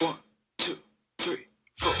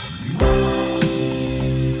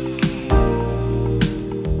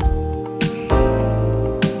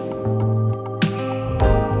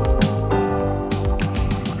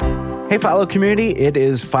Hey, Philo community, it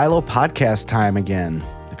is Philo podcast time again.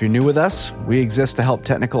 If you're new with us, we exist to help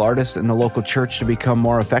technical artists in the local church to become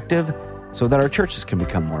more effective so that our churches can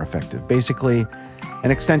become more effective. Basically,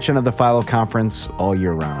 an extension of the Philo conference all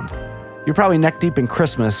year round. You're probably neck deep in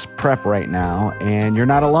Christmas prep right now, and you're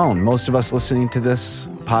not alone. Most of us listening to this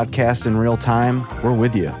podcast in real time, we're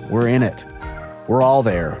with you. We're in it. We're all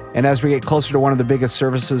there. And as we get closer to one of the biggest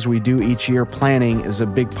services we do each year, planning is a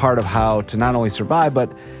big part of how to not only survive,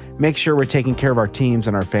 but make sure we're taking care of our teams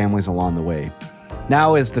and our families along the way.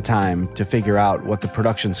 Now is the time to figure out what the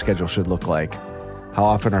production schedule should look like. How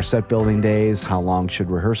often are set building days? How long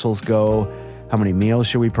should rehearsals go? How many meals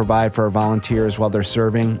should we provide for our volunteers while they're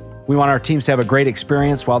serving? We want our teams to have a great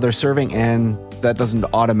experience while they're serving, and that doesn't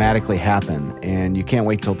automatically happen. And you can't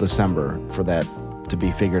wait till December for that to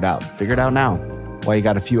be figured out. Figure it out now while you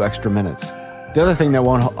got a few extra minutes. The other thing that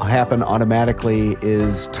won't happen automatically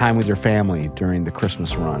is time with your family during the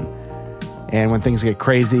Christmas run. And when things get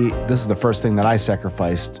crazy, this is the first thing that I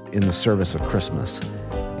sacrificed in the service of Christmas.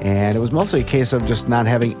 And it was mostly a case of just not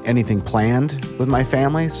having anything planned with my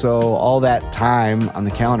family. So all that time on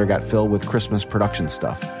the calendar got filled with Christmas production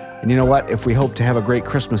stuff. And you know what? If we hope to have a great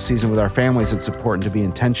Christmas season with our families, it's important to be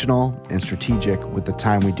intentional and strategic with the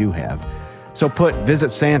time we do have. So put Visit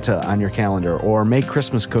Santa on your calendar, or make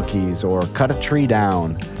Christmas cookies, or cut a tree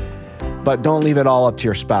down. But don't leave it all up to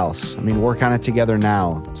your spouse. I mean, work on it together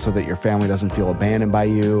now so that your family doesn't feel abandoned by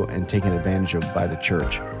you and taken advantage of by the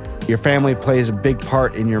church. Your family plays a big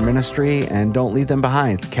part in your ministry, and don't leave them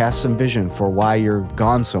behind. Cast some vision for why you're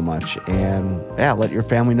gone so much, and let your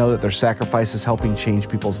family know that their sacrifice is helping change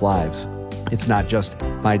people's lives. It's not just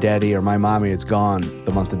my daddy or my mommy is gone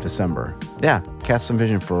the month of December. Cast some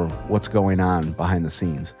vision for what's going on behind the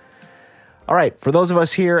scenes. All right, for those of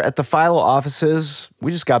us here at the Philo offices,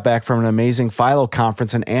 we just got back from an amazing Philo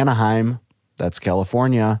conference in Anaheim. That's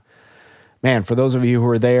California. Man, for those of you who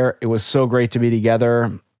were there, it was so great to be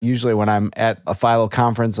together. Usually when I'm at a Philo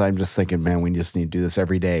conference, I'm just thinking, man, we just need to do this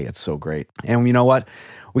every day. It's so great. And you know what?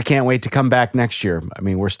 We can't wait to come back next year. I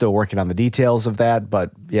mean, we're still working on the details of that,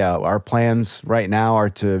 but our plans right now are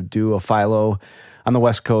to do a Philo on the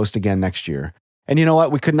West Coast again next year. And you know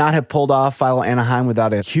what? We could not have pulled off Philo Anaheim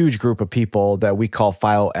without a huge group of people that we call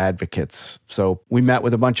Philo advocates. So we met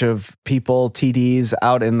with a bunch of people, TDs,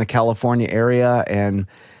 out in the California area, and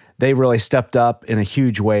they really stepped up in a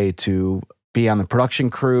huge way to be on the production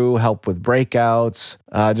crew, help with breakouts,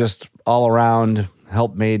 just all around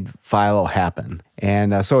help made Philo happen.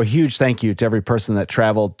 And so a huge thank you to every person that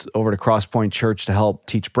traveled over to Crosspoint Church to help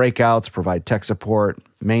teach breakouts, provide tech support,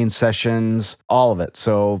 main sessions, all of it.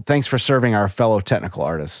 So thanks for serving our fellow technical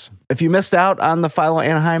artists. If you missed out on the Philo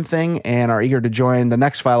Anaheim thing and are eager to join the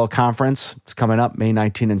next Philo conference, it's coming up May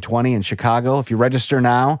 19 and 20 in Chicago. If you register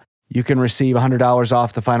now, you can receive $100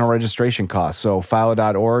 off the final registration cost. So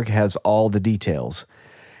philo.org has all the details.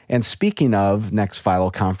 And speaking of next Philo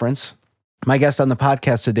conference, my guest on the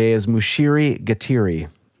podcast today is Mushiri Gatiri.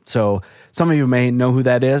 So some of you may know who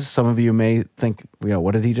that is. Some of you may think,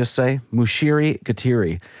 what did he just say? Mushiri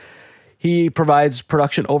Gatiri. He provides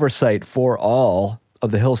production oversight for all of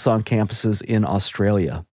the Hillsong campuses in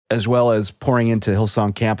Australia, as well as pouring into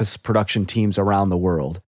Hillsong campus production teams around the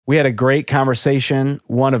world. We had a great conversation,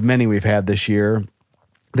 one of many we've had this year.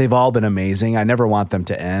 They've all been amazing. I never want them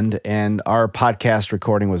to end, and our podcast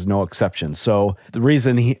recording was no exception. So the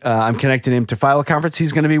reason I'm connecting him to Philo Conference,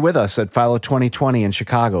 he's going to be with us at Philo 2020 in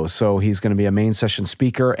Chicago. So he's going to be a main session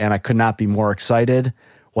speaker, and I could not be more excited.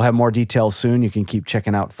 We'll have more details soon. You can keep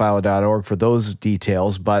checking out philo.org for those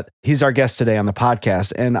details, but he's our guest today on the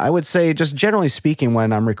podcast. And I would say, just generally speaking,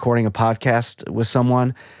 when I'm recording a podcast with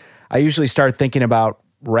someone, I usually start thinking about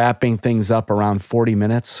wrapping things up around 40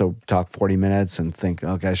 minutes. So talk 40 minutes and think,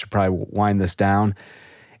 okay, I should probably wind this down.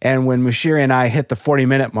 And when Mushiri and I hit the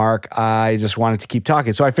 40-minute mark, I just wanted to keep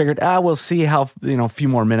talking. So I figured, we'll see how, a few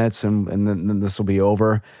more minutes and then this will be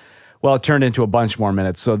over. Well, it turned into a bunch more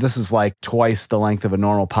minutes. So this is like twice the length of a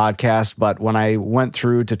normal podcast. But when I went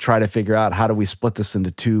through to try to figure out how do we split this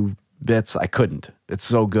into two bits, I couldn't. It's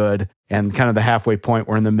so good. And kind of the halfway point,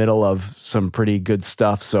 we're in the middle of some pretty good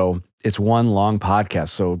stuff. So it's one long podcast.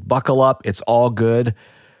 So buckle up. It's all good.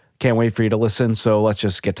 Can't wait for you to listen. So let's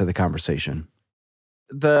just get to the conversation.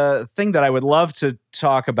 The thing that I would love to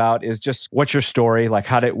talk about is just what's your story? Like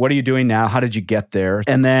what are you doing now? How did you get there?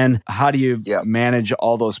 And then how do you manage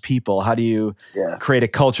all those people? How do you create a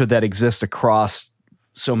culture that exists across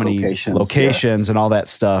so many locations and all that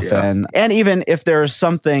stuff. Yeah. And even if there are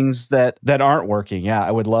some things that aren't working,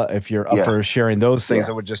 I would love, if you're up for sharing those things,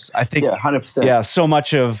 I would just, I think, 100%. Yeah, so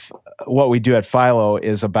much of what we do at Philo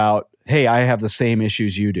is about hey, I have the same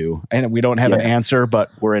issues you do, and we don't have an answer,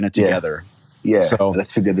 but we're in it together. Yeah, so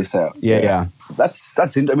let's figure this out. Yeah. That's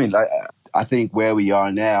I mean, I think where we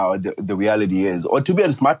are now, the reality is, or to be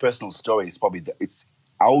honest, my personal story is probably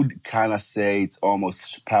I would kind of say it's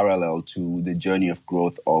almost parallel to the journey of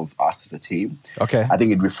growth of us as a team. Okay. I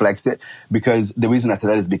think it reflects it, because the reason I say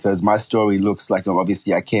that is because my story looks like,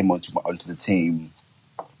 obviously I came onto the team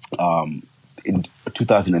in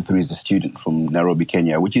 2003 as a student from Nairobi,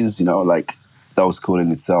 Kenya, which is, that was cool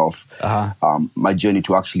in itself. My journey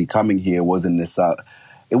to actually coming here wasn't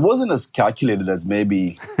it wasn't as calculated as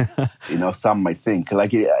maybe some might think.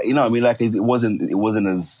 Like it wasn't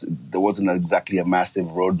as, there wasn't exactly a massive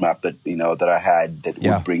roadmap that I had that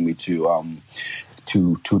would bring me to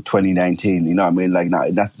 2019.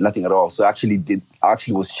 Nothing at all. So I actually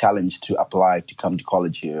was challenged to apply to come to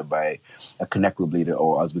college here by a Connect group leader,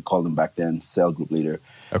 or as we called them back then, Cell group leader.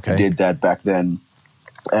 Okay. I did that back then.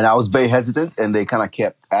 And I was very hesitant, and they kind of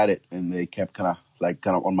kept at it, and they kept kind of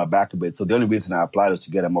on my back a bit. So the only reason I applied was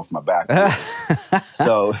to get them off my back.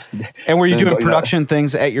 So, and were you doing production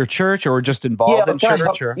things at your church, or just involved in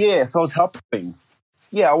church? So I was helping.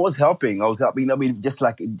 Yeah, I was helping. I mean, just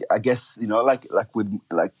like, I guess, like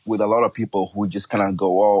with a lot of people who just kind of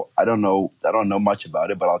go, oh, I don't know much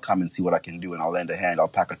about it, but I'll come and see what I can do, and I'll lend a hand. I'll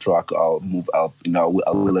pack a truck. I'll move. I'll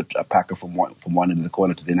wheel a packer from one end of the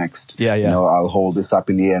corner to the next. Yeah. I'll hold this up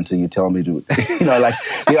in the air until you tell me to.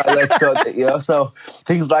 So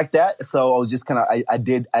things like that. So I was just kind of,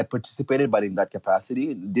 I participated, but in that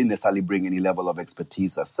capacity, it didn't necessarily bring any level of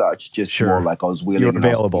expertise as such. Just more like I was willing. You're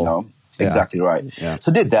available. Exactly right. Yeah.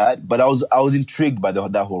 So did that, but I was intrigued by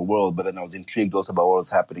that whole world. But then I was intrigued also by what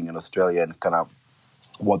was happening in Australia and kind of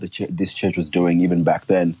what this church was doing even back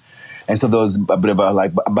then. And so there was a bit of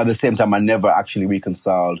but at the same time, I never actually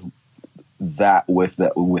reconciled that with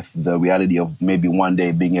the reality of maybe one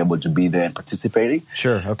day being able to be there and participating.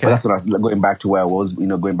 Sure. Okay. But that's what I was going back to where I was.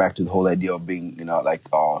 Going back to the whole idea of being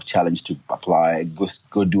challenged to apply,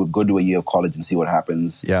 go do a year of college and see what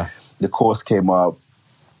happens. Yeah. The course came up.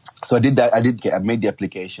 So I did that. I made the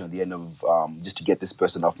application at the end of just to get this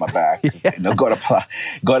person off my back. Got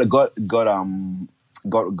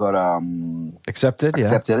accepted.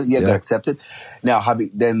 Accepted. Yeah, got accepted. Now,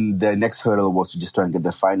 then the next hurdle was to just try and get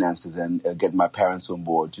the finances and get my parents on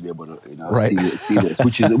board to be able to see this,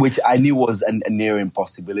 which I knew was a near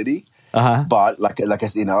impossibility. But like I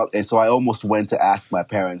said, and so I almost went to ask my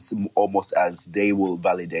parents, almost as they will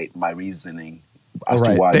validate my reasoning. As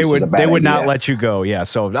to why they would not let you go. Yeah.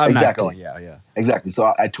 So I'm not going. Yeah. Exactly.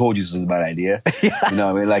 So I told you this was a bad idea. Here, and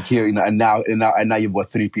now you've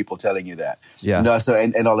got 3 people telling you that. Yeah. So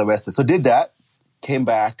and all the rest of it. So did that, came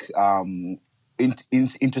back.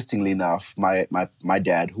 Interestingly enough, my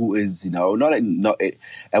dad, who is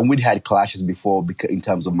and we'd had clashes before in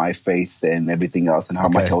terms of my faith and everything else, and how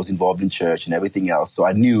much I was involved in church and everything else. So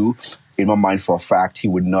I knew in my mind for a fact he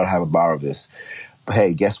would not have a bar of this. But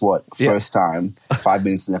hey, guess what? First time, 5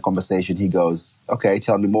 minutes in the conversation, he goes, "Okay,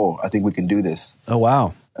 tell me more. I think we can do this." Oh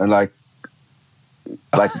wow! And it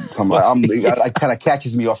kind of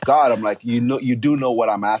catches me off guard. I'm like, you do know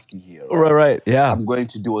what I'm asking here, right? Right. Yeah. I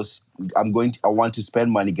want to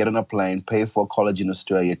spend money, get on a plane, pay for college in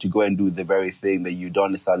Australia to go and do the very thing that you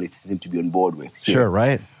don't necessarily seem to be on board with. Sure.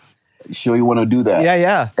 Right. Sure, you want to do that?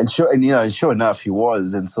 Yeah. And sure enough, he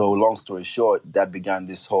was. And so, long story short, that began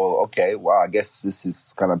this whole. Okay, wow, I guess this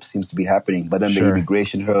is kind of seems to be happening. But then the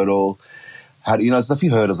immigration hurdle, there's a few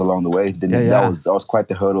hurdles along the way. That was quite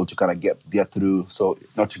the hurdle to kind of get through. So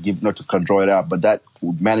not to kind of draw it out, but that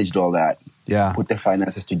we managed all that. Yeah, put the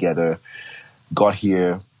finances together, got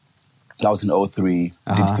here. That was in 2003.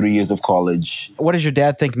 Did 3 years of college. What does your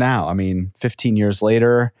dad think now? I mean, 15 years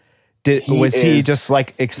later. Was he just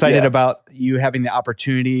excited about you having the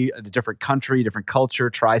opportunity, a different country, different culture,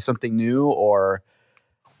 try something new, or?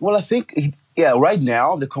 Well, I think right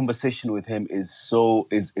now the conversation with him is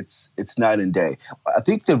it's night and day. I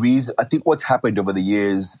think what's happened over the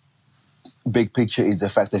years, big picture, is the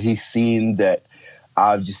fact that he's seen that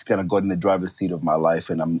I've just kind of got in the driver's seat of my life,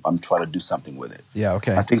 and I'm trying to do something with it. Yeah.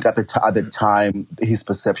 Okay. I think at the time, his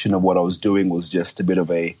perception of what I was doing was just a bit of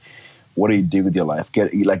a, what are you doing with your life?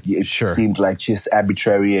 Seemed like just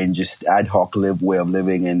arbitrary and just ad hoc way of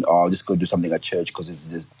living, and I'll just go do something at church because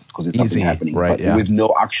it's something happening, right? But with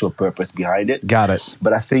no actual purpose behind it. Got it.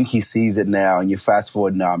 But I think he sees it now, and you fast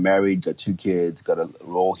forward now, married, got 2 kids, got a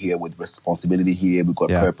role here with responsibility here, we've got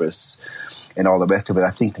purpose, and all the rest of it.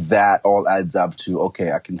 I think that all adds up to,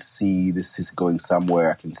 okay, I can see this is going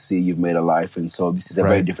somewhere. I can see you've made a life, and so this is a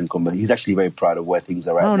very different conversation. He's actually very proud of where things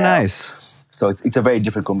are at now. Oh, nice. So it's a very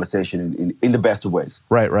different conversation in the best of ways.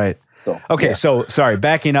 Right. So Okay, yeah. so sorry,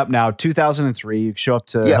 backing up now, 2003, you show up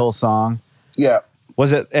to Yeah. Hillsong. Yeah.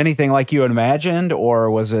 Was it anything like you had imagined, or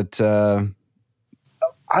was it...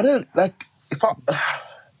 I don't like if I.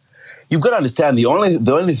 You've got to understand the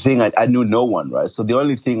only thing I knew no one, right? So the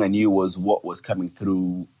only thing I knew was what was coming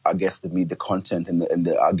through. I guess the content and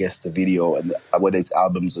the I guess the video and whether it's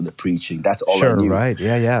albums or the preaching. That's all I knew. Right?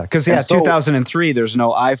 Yeah. Because so, 2003, there's no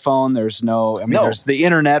iPhone, there's no. I mean, No. there's the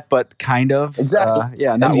internet, but kind of. Exactly.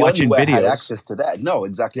 Not and watching the only way videos. I had access to that. No,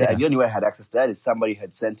 exactly. Yeah. And the only way I had access to that is somebody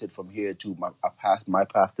had sent it from here to my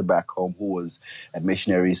pastor back home, who was a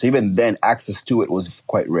missionary. So even then, access to it was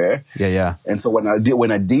quite rare. Yeah. And so when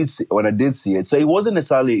I did see it, so it wasn't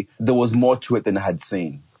necessarily there was more to it than I had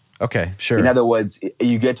seen. Okay, sure. In other words,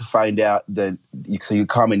 you get to find out that you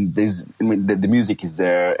come and the music is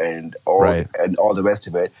there and all the rest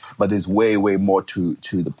of it, but there's way more to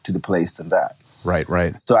the place than that. Right.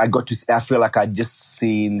 So I feel like I just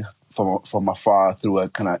seen from afar through a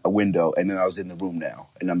kind of a window, and then I was in the room now,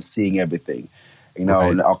 and I'm seeing everything. And,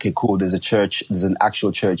 okay, cool. There's a church. There's an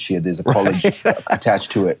actual church here. There's a college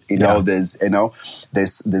attached to it. There's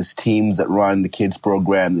teams that run the kids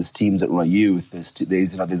program. There's teams that run youth.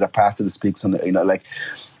 There's a pastor that speaks on the,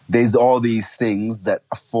 there's all these things that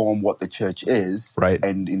form what the church is. Right.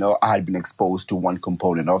 And, I had been exposed to one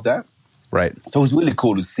component of that. Right. So it was really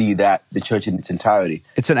cool to see that the church in its entirety.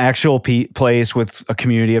 It's an actual place with a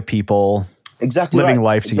community of people. Exactly living right.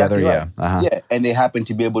 life together, exactly yeah. Right. Uh-huh. Yeah, and they happen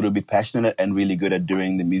to be able to be passionate and really good at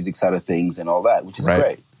doing the music side of things and all that, which is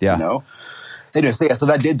great. Yeah. Anyway, so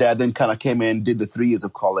I did that, then kind of came in, did the 3 years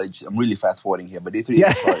of college. I'm really fast forwarding here, but did 3 years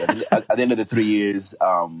of college. At the end of the 3 years,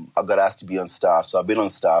 I got asked to be on staff. So I've been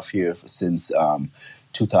on staff here since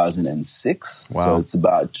 2006. Wow. So it's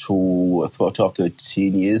about 12,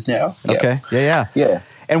 13 years now. Okay. Yeah.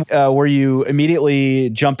 And were you immediately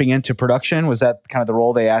jumping into production? Was that kind of the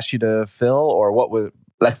role they asked you to fill, or what was?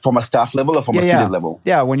 Like from a staff level or from a student level?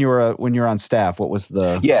 Yeah, when you were on staff, what was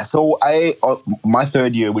the? Yeah, so my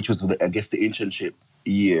third year, which was I guess the internship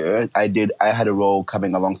year, I had a role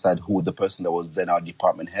coming alongside the person that was then our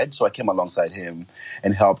department head. So I came alongside him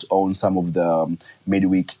and helped own some of the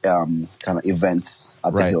midweek kind of events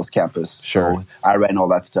at the Hills campus. Sure. So I ran all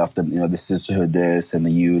that stuff, the sisterhood this and the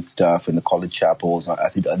youth stuff and the college chapels. I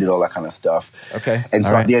did all that kind of stuff. Okay. And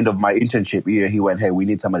so at the end of my internship year, he went, "Hey, we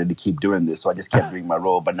need somebody to keep doing this." So I just kept doing my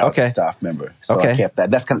role, but now as a staff member. So I kept that.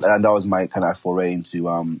 And that was my kind of foray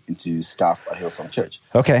into staff at Hillsong Church.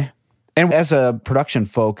 Okay. And as a production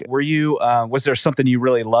folk, were you? Was there something you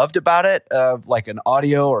really loved about it, like an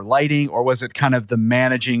audio or lighting, or was it kind of the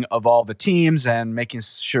managing of all the teams and making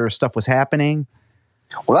sure stuff was happening?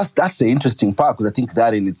 Well, that's the interesting part, because I think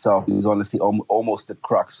that in itself is honestly almost the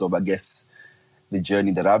crux of, I guess, the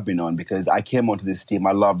journey that I've been on, because I came onto this team.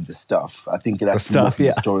 I loved the stuff. I think that's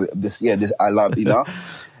the story. I love,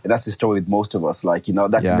 and that's the story with most of us.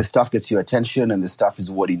 The stuff gets your attention, and the stuff is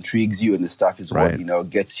what intrigues you, and the stuff is what,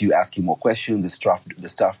 gets you asking more questions. The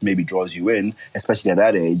stuff maybe draws you in, especially at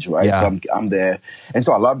that age, right? Yeah. So I'm there. And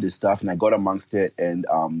so I love this stuff, and I got amongst it, and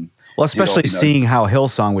well, especially seeing how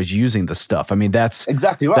Hillsong was using the stuff. I mean, that's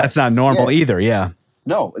exactly right. That's not normal either. Yeah.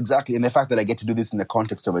 No, exactly. And the fact that I get to do this in the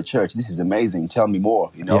context of a church, this is amazing. Tell me more,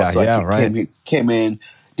 Came in,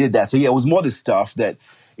 did that. So yeah, it was more the stuff that,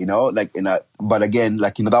 but again,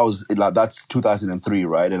 that's 2003,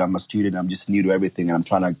 right? And I'm a student, I'm just new to everything, and I'm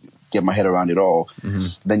trying to get my head around it all. Mm-hmm.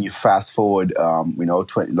 Then you fast forward,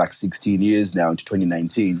 16 years now into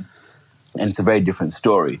 2019. And it's a very different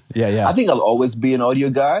story. Yeah. I think I'll always be an audio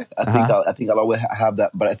guy. I think I'll always have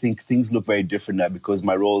that. But I think things look very different now, because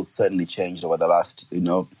my roles certainly changed over the last,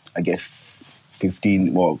 I guess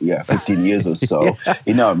 15 years or so.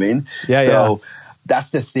 You know what I mean? So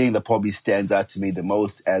that's the thing that probably stands out to me the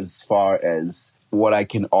most, as far as what I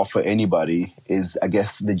can offer anybody, is, I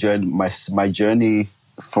guess, the journey, my journey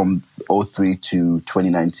from 2003 to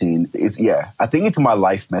 2019. I think it's my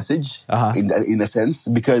life message in a sense,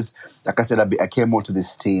 because like I said, I came onto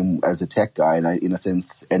this team as a tech guy, and in a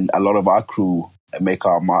sense, and a lot of our crew make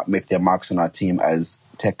their marks on our team as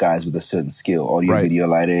tech guys with a certain skill, audio, video,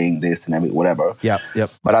 lighting, this and everything, whatever.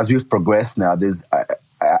 Yep. But as we've progressed now,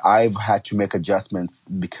 I've had to make adjustments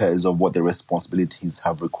because of what the responsibilities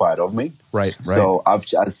have required of me. Right. So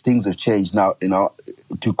as things have changed now,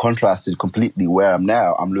 to contrast it completely, where I'm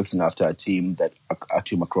now, I'm looking after a team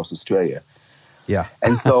across Australia. Yeah.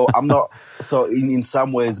 And so so in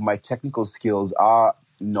some ways, my technical skills are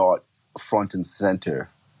not front and center,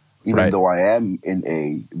 even though I am in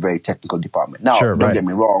a very technical department. Now, don't get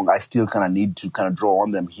me wrong, I still kind of need to kind of draw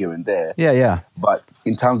on them here and there. Yeah. But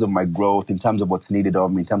in terms of my growth, in terms of what's needed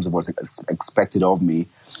of me, in terms of what's expected of me,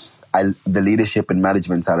 the leadership and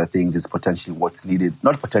management side of things is potentially what's needed.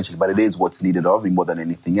 Not potentially, but it is what's needed of me more than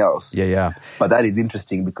anything else. Yeah. But that is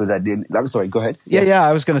interesting because I didn't. Sorry, go ahead. Yeah.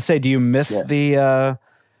 I was going to say, do you miss the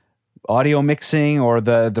audio mixing or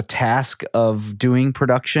the task of doing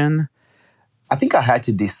production? I think I had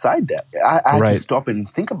to decide that. I had to stop and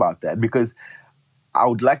think about that because I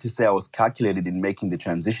would like to say I was calculated in making the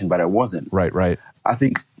transition, but I wasn't. Right. I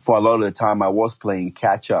think for a lot of the time I was playing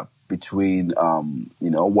catch up between,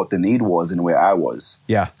 what the need was and where I was.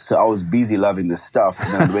 Yeah. So I was busy loving this stuff,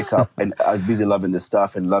 and then I'd wake up and I was busy loving this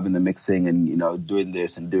stuff and loving the mixing and, doing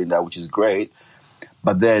this and doing that, which is great.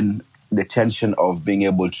 But then the tension of being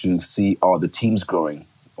able to see all the teams growing,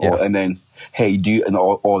 and then, hey,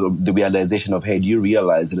 or the realization of, hey, do you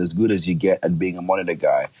realize that as good as you get at being a monitor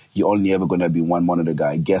guy, you're only ever going to be one monitor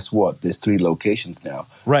guy? Guess what? There's 3 locations now.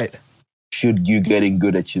 Right. Should you getting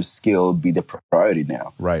good at your skill be the priority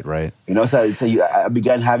now? Right. So I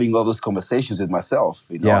began having all those conversations with myself,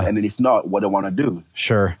 and then if not, what do I want to do?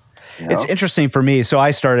 Sure. It's interesting for me. So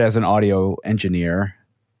I started as an audio engineer,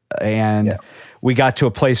 and we got to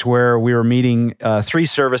a place where we were meeting 3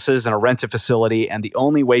 services in a rented facility, and the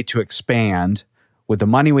only way to expand with the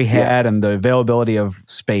money we had and the availability of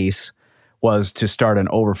space was to start an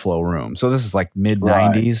overflow room. So this is like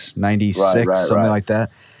mid-90s, 96, something like that.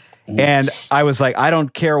 And I was like, I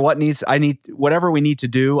don't care whatever we need to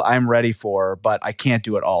do, I'm ready for, but I can't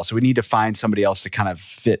do it all. So we need to find somebody else to kind of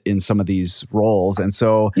fit in some of these roles. And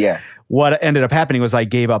so what ended up happening was I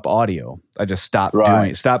gave up audio. I just stopped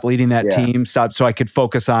stopped leading that team, so I could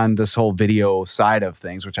focus on this whole video side of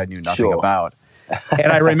things, which I knew nothing about.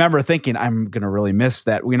 And I remember thinking, I'm going to really miss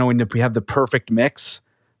that. When we have the perfect mix,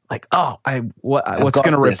 like, what's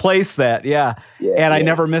going to replace that? Yeah. And I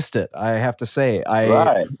never missed it, I have to say.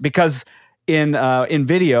 Because in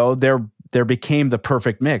video, there became the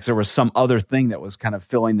perfect mix. There was some other thing that was kind of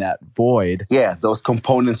filling that void. Yeah, those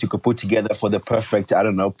components you could put together for the perfect,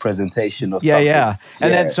 presentation or something. Yeah.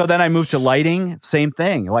 And then I moved to lighting, same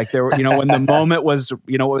thing. Like there were, when the moment was,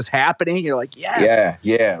 what was happening, you're like, yes.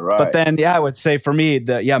 Yeah, right. But then, I would say for me,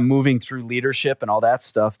 moving through leadership and all that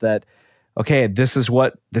stuff, that, okay, this is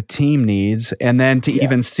what the team needs. And then to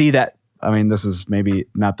even see that, this is maybe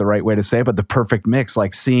not the right way to say it, but the perfect mix,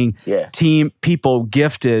 like seeing team people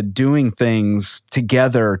gifted doing things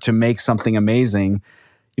together to make something amazing,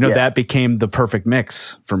 that became the perfect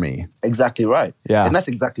mix for me. Exactly right. Yeah. And that's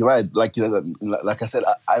exactly right. Like, like I said,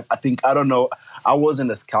 I think, I don't know, I wasn't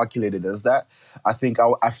as calculated as that. I think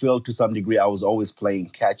I feel to some degree I was always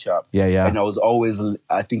playing catch up. Yeah. And I was always,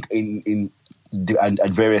 I think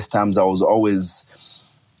at various times I was always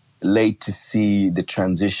late to see the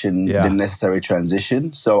transition, the necessary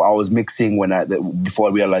transition. So I was mixing before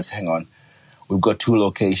I realized, hang on, we've got 2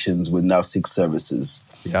 locations with now 6 services.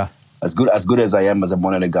 Yeah. As good as I am as a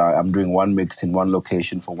monitor guy, I'm doing 1 mix in 1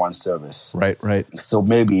 location for 1 service. Right. So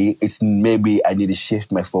maybe I need to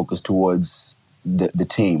shift my focus towards the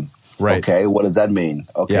team. Right. Okay, what does that mean?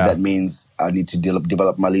 Okay, that means I need to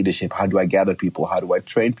develop my leadership. How do I gather people? How do I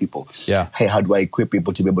train people? Yeah. Hey, how do I equip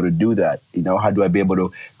people to be able to do that? How do I be able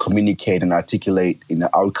to communicate and articulate,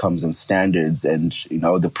 outcomes and standards and,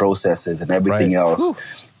 the processes and everything else? Whew.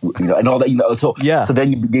 And all that, so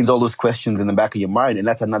then it begins all those questions in the back of your mind. And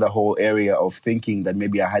that's another whole area of thinking that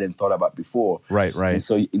maybe I hadn't thought about before. Right. And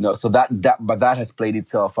so, but that has played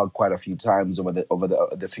itself out quite a few times over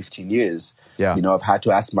the 15 years. Yeah. I've had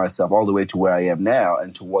to ask myself all the way to where I am now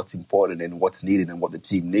and to what's important and what's needed and what the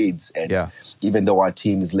team needs. And even though our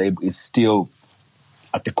team is still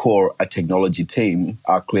at the core a technology team,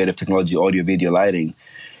 our creative technology, audio, video, lighting,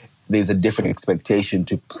 there's a different expectation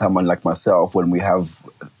to someone like myself when we have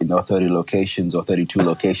 30 locations or 32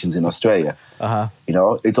 locations in Australia.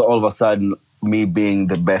 It's all of a sudden me being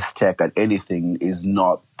the best tech at anything is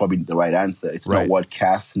not probably the right answer. It's not what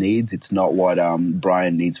Cass needs. It's not what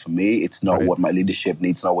Brian needs from me. It's not what my leadership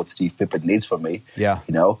needs. Not what Steve Pippett needs from me. Yeah.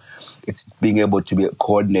 It's being able to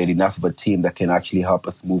coordinate enough of a team that can actually help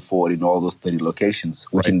us move forward in all those 30 locations,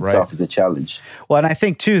 which in itself is a challenge. Well, and I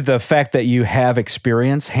think too, the fact that you have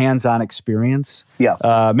experience, hands-on experience.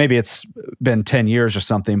 Yeah. Maybe it's been 10 years or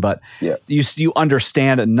something, but you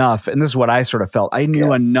understand enough. And this is what I sort of felt. I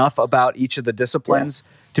knew enough about each of the disciplines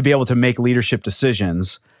to be able to make leadership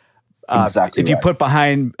decisions. Exactly. If you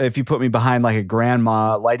put me behind like a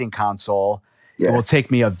grandma lighting console, it will take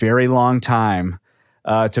me a very long time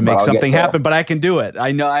to make something happen, but I can do it.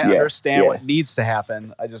 I know, I understand what needs to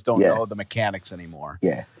happen. I just don't know the mechanics anymore.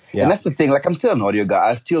 Yeah. Yeah. And that's the thing. Like, I'm still an audio guy.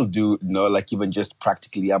 I still do, like, even just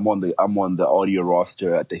practically, I'm on the audio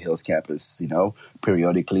roster at the Hills campus,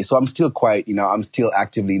 periodically. So I'm still quite, I'm still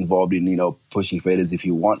actively involved in, pushing faders if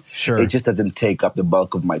you want. Sure. It just doesn't take up the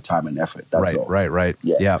bulk of my time and effort. That's all. Right.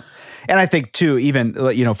 Yeah. And I think too, even,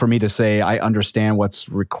 for me to say I understand what's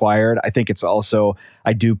required, I think it's also,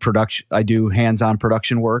 I do hands-on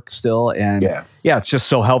production work still. And it's just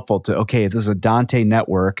so helpful to, okay, this is a Dante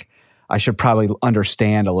network. I should probably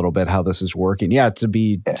understand a little bit how this is working.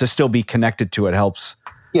 To still be connected to it helps.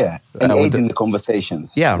 Yeah, and aids in the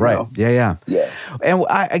conversations. Yeah, right. Yeah. And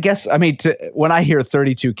I guess, when I hear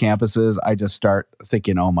 32 campuses, I just start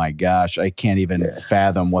thinking, oh my gosh, I can't even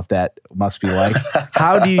fathom what that must be like.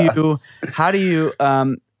 How do you,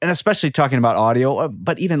 and especially talking about audio,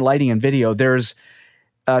 but even lighting and video, there's,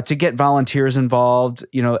 to get volunteers involved,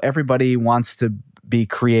 everybody wants to be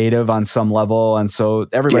creative on some level. And so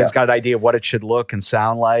everybody's got an idea of what it should look and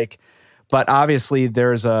sound like. But obviously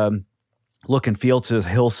there's a look and feel to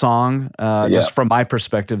Hillsong. Just from my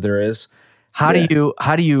perspective, there is. How do you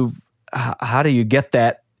get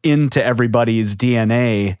that into everybody's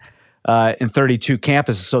DNA in 32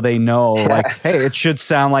 campuses so they know, like, hey, it should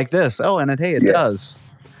sound like this. Oh, and it does.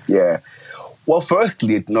 Yeah. Well,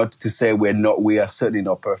 firstly, not to say we are certainly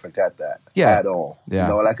not perfect at that at all.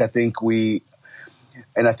 Yeah. I think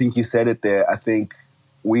and I think you said it there, I think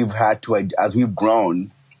we've had to, as we've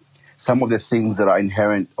grown, some of the things that are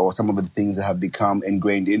inherent or some of the things that have become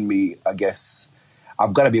ingrained in me, I guess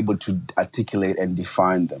I've got to be able to articulate and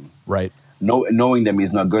define them. Right. Knowing them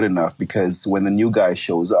is not good enough, because when the new guy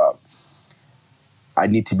shows up, I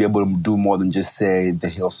need to be able to do more than just say the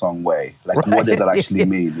Hillsong way. Like, what does that actually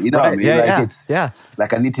mean? You know what I mean?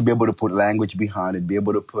 Like, I need to be able to put language behind it, be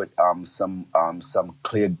able to put some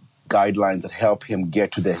clear guidelines that help him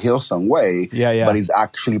get to the Hillsong way. But it's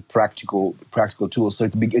actually practical tools. So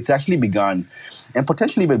it's actually begun, and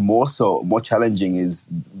potentially even more challenging is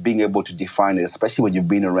being able to define it, especially when you've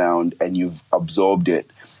been around and you've absorbed it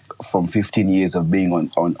from 15 years of being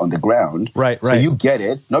on the ground. Right. So you get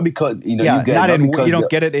it, not because, you get you don't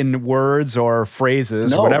get it in words or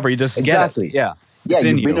phrases or whatever. You just get it. Yeah. Yeah,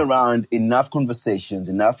 you've been around enough conversations,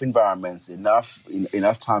 enough environments, enough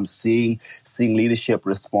time seeing leadership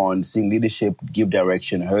respond, seeing leadership give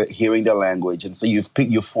direction, hearing their language, and so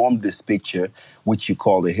you formed this picture, which you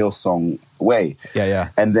call the Hillsong way. Yeah.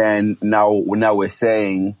 And then now we're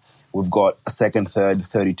saying we've got a second, third,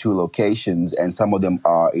 32 locations, and some of them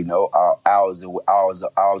are hours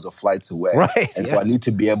of flights away. Right. And so I need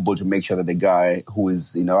to be able to make sure that the guy who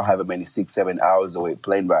is however many 6-7 hours away,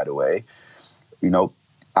 plane ride away,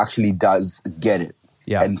 actually does get it.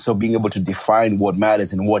 Yeah. And so being able to define what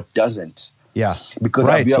matters and what doesn't. Yeah. Because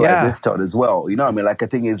I realized this thought as well. Like, the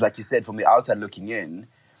thing is, like you said, from the outside looking in,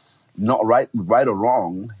 not right or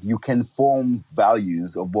wrong, you can form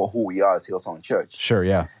values of who we are as Hillsong Church. Sure,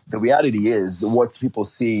 yeah. The reality is, what people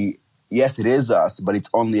see, yes, it is us, but it's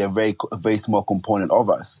only a very small component of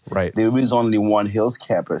us. Right. There is only one Hills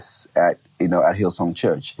campus at Hillsong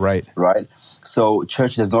Church. Right. So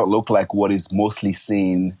church does not look like what is mostly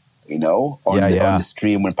seen, on the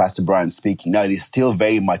stream when Pastor Brian's speaking. Now, it is still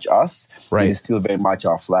very much us. Right. It is still very much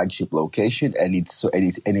our flagship location, and it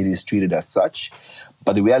is treated as such.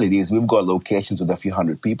 But the reality is, we've got locations with a few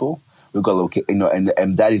hundred people. We've got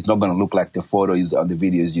and that is not going to look like the photos or the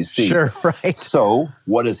videos you see. Sure, right. So,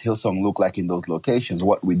 what does Hillsong look like in those locations?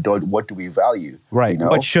 What do we value? Right.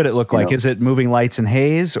 What should it look like? Is it moving lights and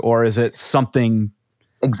haze, or is it something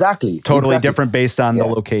totally different based on the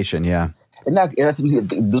location? Yeah. And I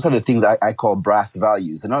think those are the things I call brass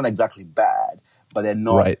values. They're not exactly bad, but they're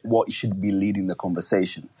not what should be leading the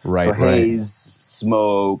conversation. Right. So haze,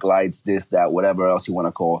 smoke, lights, this, that, whatever else you want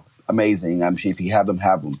to call. Amazing. I'm sure if you have them,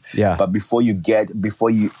 have them. Yeah. But before you get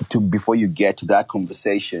to that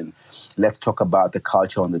conversation, let's talk about the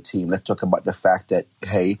culture on the team. Let's talk about the fact that,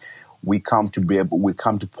 hey, we come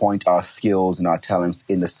to point our skills and our talents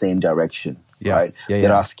in the same direction. Yeah. Right.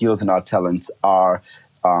 That our skills and our talents are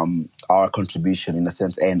our contribution, in a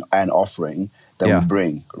sense, and offering that we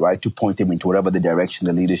bring, right, to point them into whatever the direction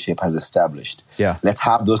the leadership has established. Yeah. Let's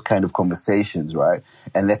have those kind of conversations, right?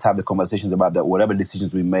 And let's have the conversations about that whatever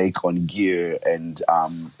decisions we make on gear and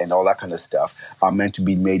all that kind of stuff are meant to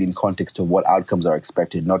be made in context of what outcomes are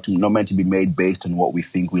expected, not meant to be made based on what we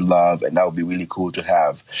think we love, and that would be really cool to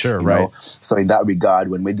have. Sure, right. So in that regard,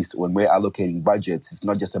 when we're allocating budgets, it's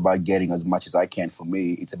not just about getting as much as I can for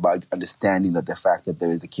me. It's about understanding that the fact that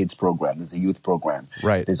there is a kids program, there's a youth program,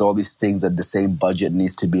 right. There's all these things that the same team budget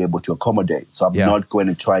needs to be able to accommodate. So I'm not going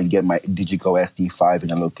to try and get my Digico SD5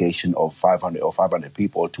 in a location of 500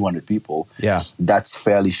 people or 200 people. Yeah. That's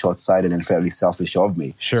fairly short-sighted and fairly selfish of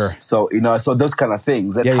me. Sure. So, so those kind of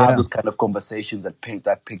things, let's have those kind of conversations that paint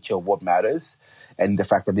that picture of what matters. And the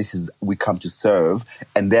fact that we come to serve,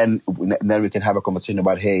 and then we can have a conversation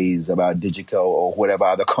about Haze, about Digico, or whatever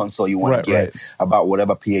other console you want to get, about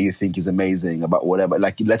whatever PA you think is amazing, about whatever.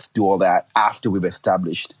 Like, let's do all that after we've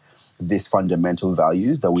established these fundamental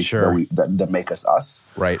values that make us us.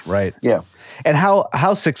 Right. Yeah. And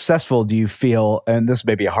how successful do you feel? And this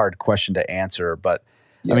may be a hard question to answer, but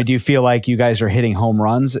I mean, do you feel like you guys are hitting home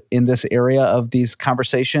runs in this area of these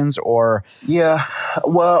conversations, or? Yeah,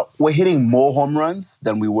 well, we're hitting more home runs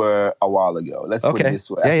than we were a while ago. Let's put it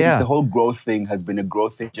this way. I think the whole growth thing has been a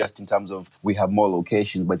growth thing just in terms of we have more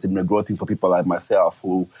locations, but it's been a growth thing for people like myself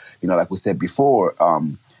who, like we said before,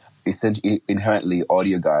 essentially inherently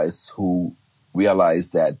audio guys who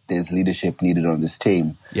realize that there's leadership needed on this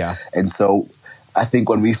team. Yeah. And so I think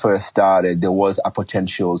when we first started, there was a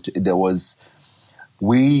potential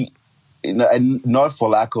and not for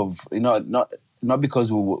lack of, not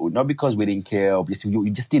because we didn't care, or we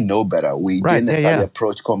just didn't know better. We didn't necessarily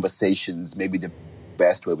approach conversations maybe the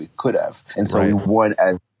best way we could have, and so we weren't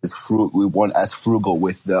as frugal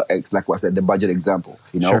with like I said, the budget example.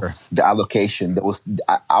 The allocation.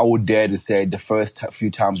 I would dare to say the first few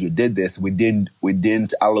times we did this, we didn't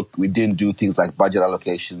do things like budget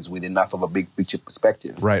allocations with enough of a big picture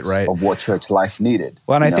perspective, of what church life needed.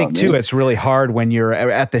 Well, and I think too, it's really hard when you're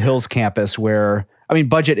at the Hills campus where, I mean,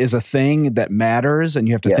 budget is a thing that matters and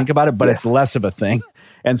you have to think about it, but it's less of a thing.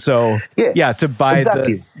 And so, to buy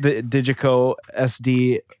the Digico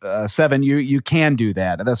SD7, you can do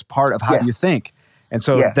that. That's part of how you think. And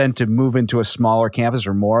so then to move into a smaller campus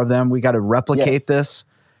or more of them, we got to replicate this.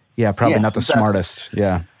 Yeah, probably not the smartest.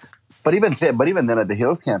 Yeah. But even then at the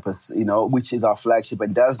Hills campus, which is our flagship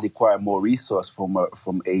and does require more resource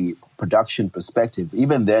from a production perspective,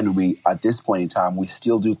 even then at this point in time, we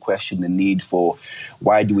still do question the need for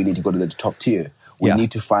why do we need to go to the top tier? We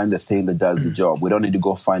need to find the thing that does the job. We don't need to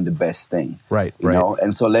go find the best thing. Right.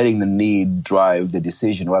 And so letting the need drive the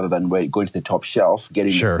decision rather than going to the top shelf,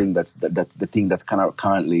 getting the thing that's the thing that's kind of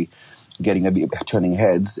currently getting a bit turning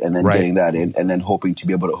heads, and then getting that in, and then hoping to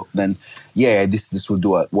be able to then this will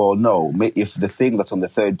do it. Well, no, if the thing that's on the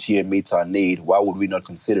third tier meets our need, why would we not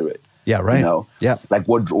consider it? Yeah, right. Like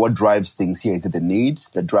what drives things here? Is it the need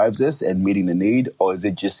that drives us and meeting the need, or is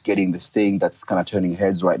it just getting the thing that's kind of turning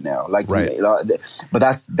heads right now? Like, but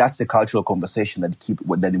that's a cultural conversation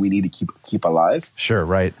that we need to keep alive. Sure,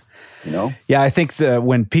 right. Yeah, I think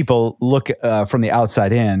when people look from the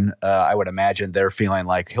outside in, I would imagine they're feeling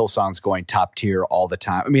like Hillsong's going top tier all the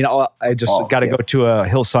time. I mean, I just got to go to a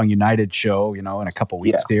Hillsong United show, in a couple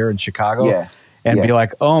weeks here in Chicago. And be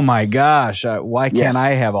like, oh my gosh, why can't I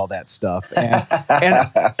have all that stuff? And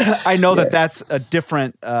I know that's a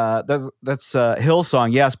different, that's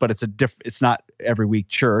Hillsong, yes, but it's not every week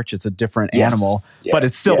church. It's a different animal, but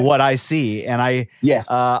it's still what I see. And I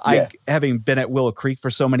having been at Willow Creek for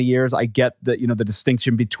so many years, I get the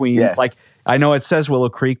distinction between like, I know it says Willow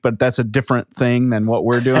Creek, but that's a different thing than what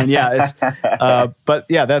we're doing. That's got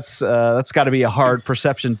to be a hard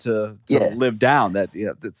perception to live down. That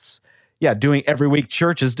it's. Yeah, doing every week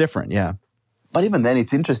church is different. Yeah, but even then,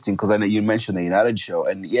 it's interesting because I know you mentioned the United show,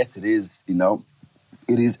 and yes, it is.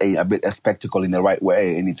 It is a bit a spectacle in the right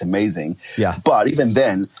way, and it's amazing. Yeah, but even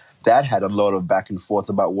then, that had a lot of back and forth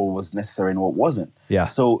about what was necessary and what wasn't. Yeah.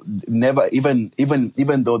 So never, even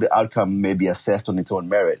though the outcome may be assessed on its own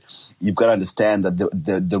merit, you've got to understand that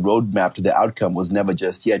the roadmap to the outcome was never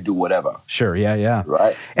just do whatever. Sure. Yeah.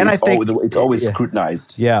 Right. And I think it's always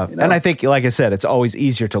scrutinized. Yeah. And I think, like I said, it's always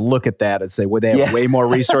easier to look at that and say, well, they have way more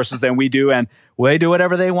resources than we do, and they do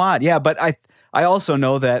whatever they want. Yeah. But I also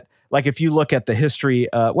know that. Like if you look at the history,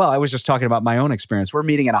 I was just talking about my own experience. We're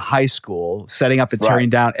meeting in a high school, setting up and tearing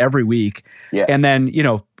down every week. Yeah. And then,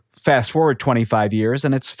 fast forward 25 years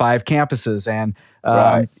and it's 5 campuses. And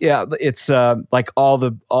it's like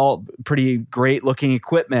all pretty great looking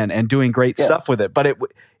equipment and doing great stuff with it. But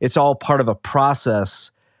it's all part of a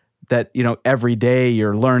process that, every day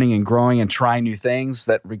you're learning and growing and trying new things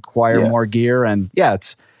that require more gear. And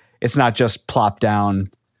it's not just plop down.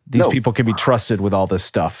 These people can be trusted with all this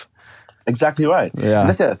stuff. Exactly right. Yeah. And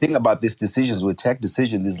that's the thing about these decisions with tech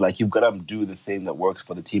decisions is like you've got to do the thing that works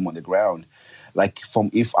for the team on the ground. Like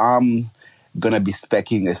if I'm gonna be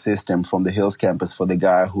speccing a system from the Hills campus for the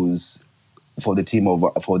guy who's for the team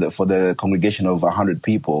for the congregation of 100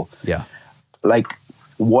 people. Yeah. Like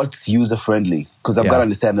what's user friendly? Because I've got to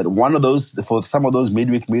understand that for some of those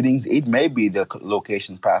midweek meetings, it may be the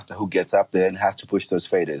location pastor who gets up there and has to push those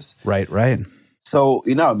faders. Right. So,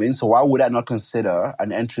 you know what I mean? So why would I not consider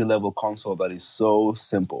an entry-level console that is so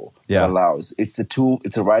simple, that allows? It's the tool,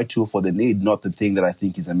 it's the right tool for the need, not the thing that I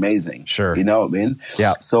think is amazing. Sure. You know what I mean?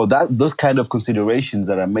 Yeah. So those kind of considerations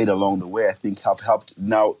that are made along the way, I think have helped.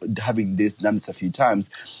 Now, having done this a few times,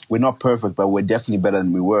 we're not perfect, but we're definitely better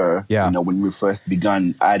than we were, when we first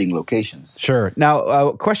began adding locations. Sure. Now,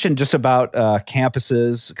 a question just about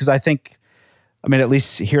campuses, because I think, at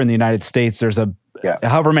least here in the United States, there's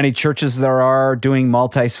however many churches there are doing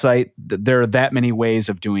multi-site, there are that many ways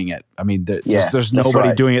of doing it. There's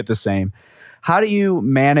nobody doing it the same. How do you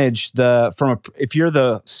manage if you're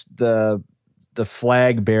the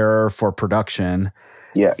flag bearer for production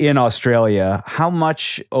in Australia, how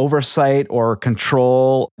much oversight or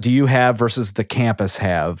control do you have versus the campus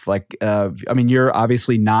have? You're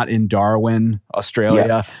obviously not in Darwin,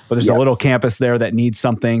 Australia, but there's a little campus there that needs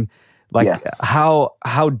something.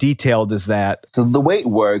 How detailed is that? So the way it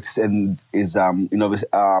works is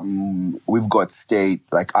we've got state,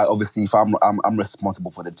 obviously if I'm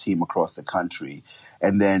responsible for the team across the country,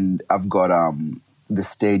 and then I've got the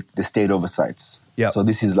state oversights. So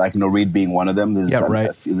this is Reed being one of them. Then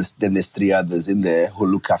there's 3 others in there who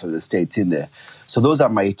look after the states in there. So those are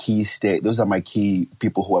my key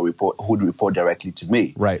people who report directly to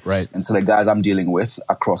me. Right. And so the guys I'm dealing with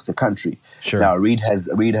across the country. Sure. Now Reed has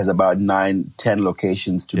about 9-10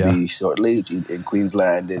 locations to be shortly in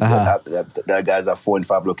Queensland. The guys have 4 and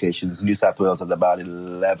 5 locations. New South Wales has about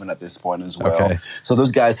 11 at this point as well. Okay. So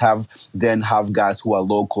those guys have guys who are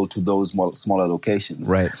local to those smaller locations.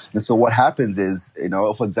 Right. And so what happens is,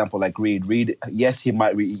 for example, like Reed, yes, he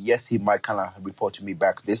might kind of report to me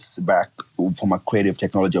back from a creative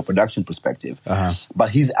technology or production perspective. But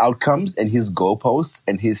his outcomes and his goalposts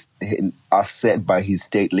are set by his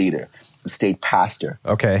state leader, state pastor.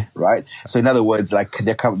 Okay. Right? So in other words,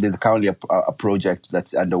 there's currently a project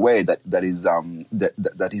that's underway that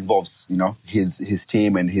involves, his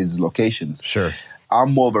team and his locations. Sure.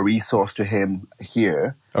 I'm more of a resource to him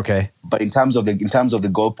here. Okay. But in terms of the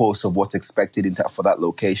goalposts of what's expected for that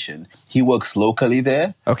location, he works locally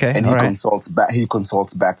there. Okay. And he consults back. He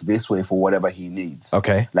consults back this way for whatever he needs.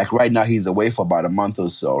 Okay. Like right now, he's away for about a month or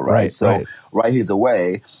so. Right. So he's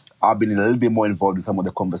away. I've been a little bit more involved in some of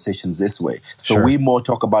the conversations this way. So we more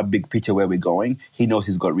talk about big picture, where we're going. He knows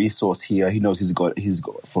he's got resource here. He knows he's got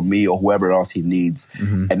for me or whoever else he needs.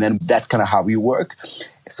 Mm-hmm. And then that's kind of how we work.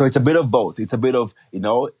 So it's a bit of both. It's a bit of, a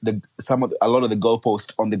lot of the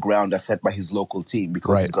goalposts on the ground are set by his local team,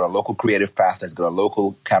 because he's got a local creative pastor, he's got a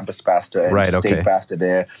local campus pastor and state pastor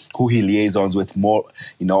there who he liaisons with more,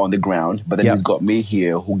 on the ground. But then he's got me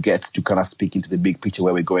here who gets to kind of speak into the big picture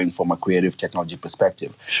where we're going from a creative technology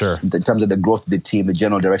perspective. Sure. In terms of the growth of the team, the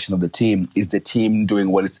general direction of the team, is the team doing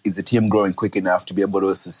is the team growing quick enough to be able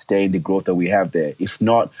to sustain the growth that we have there? If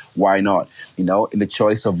not, why not? In the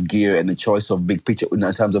choice of gear and the choice of big picture,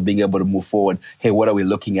 in terms of being able to move forward, hey, what are we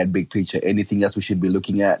looking at big picture? Anything else we should be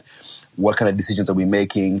looking at? What kind of decisions are we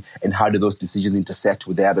making? And how do those decisions intersect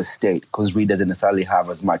with the other state? Because Reed doesn't necessarily have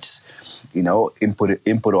as much,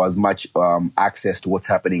 input or as much access to what's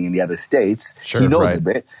happening in the other states. Sure, he knows a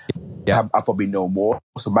bit. Yeah. I probably know more.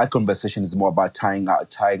 So my conversation is more about tying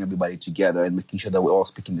everybody together and making sure that we're all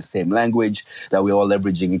speaking the same language, that we're all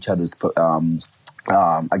leveraging each other's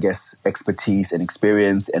expertise and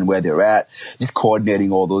experience and where they're at, just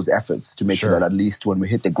coordinating all those efforts to make sure that at least when we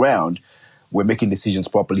hit the ground, we're making decisions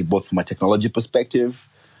properly, both from a technology perspective,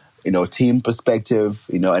 team perspective,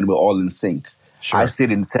 and we're all in sync. Sure. I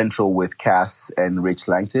sit in central with Cass and Rich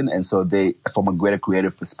Langton, and so they, from a greater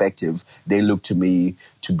creative perspective, they look to me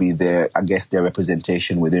to be their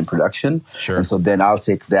representation within production. Sure. And so then I'll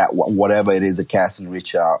take that, whatever it is that Cass and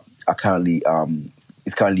Rich are currently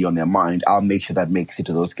is currently on their mind, I'll make sure that makes it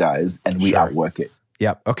to those guys, and we outwork it.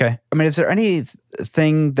 Yeah. Okay. Is there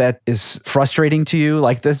anything that is frustrating to you?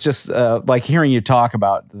 Like this, just like hearing you talk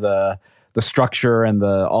about the structure and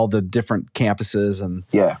all the different campuses, and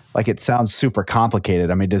it sounds super complicated.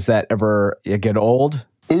 Does that ever get old?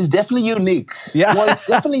 It's definitely unique. Yeah. Well, it's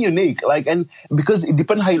definitely unique. And because it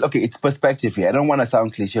depends how it's perspective here. I don't want to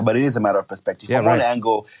sound cliche, but it is a matter of perspective.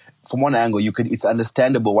 From one angle, it's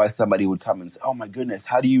understandable why somebody would come and say, "Oh my goodness,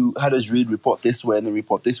 how does Reed report this way and then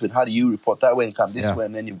report this way? And how do you report that way and come this way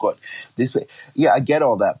and then you've got this way?" Yeah, I get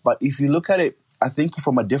all that. But if you look at it, I think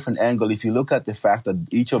from a different angle, if you look at the fact that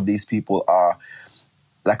each of these people are,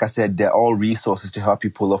 like I said, they're all resources to help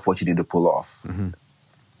you pull off what you need to pull off. Mm-hmm.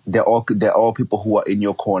 they're all people who are in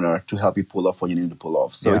your corner to help you pull off what you need to pull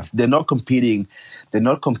off. So they're not competing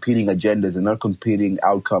agendas, they're not competing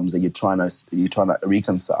outcomes that you're trying to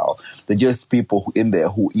reconcile. They're just people in there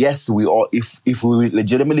who, yes, we all, if we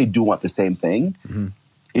legitimately do want the same thing,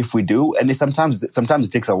 if we do, and sometimes it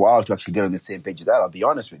takes a while to actually get on the same page with that. I'll be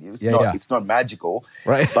honest with you, it's not magical,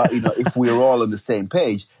 right? But if we're all on the same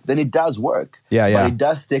page, then it does work. But it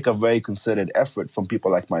does take a very concerted effort from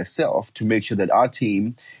people like myself to make sure that our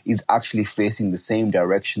team is actually facing the same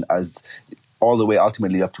direction as all the way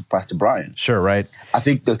ultimately up to Pastor Brian. Sure, right. I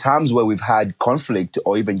think the times where we've had conflict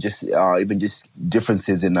or even just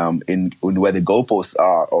differences in where the goalposts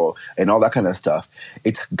are and all that kind of stuff,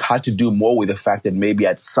 it's had to do more with the fact that maybe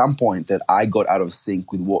at some point that I got out of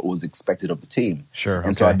sync with what was expected of the team. Sure.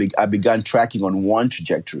 And so I began tracking on one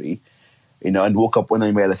trajectory, and woke up when I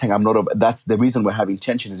realized, that's the reason we're having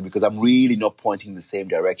tension is because I'm really not pointing the same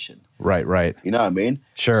direction. Right. You know what I mean?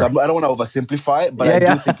 Sure. So I don't want to oversimplify it, but I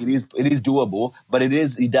do think it is doable. But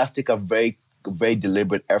it does take a very, very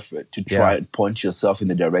deliberate effort to try and point yourself in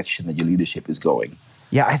the direction that your leadership is going.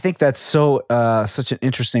 Yeah, I think that's such an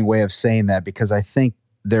interesting way of saying that, because I think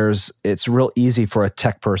it's real easy for a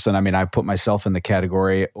tech person. I mean, I put myself in the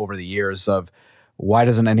category over the years of, why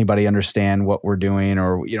doesn't anybody understand what we're doing,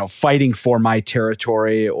 or, fighting for my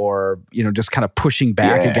territory, or, just kind of pushing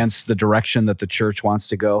back against the direction that the church wants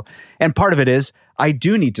to go. And part of it is I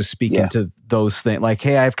do need to speak into those things, like,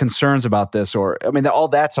 hey, I have concerns about this, or, I mean, all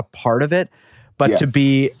that's a part of it. But to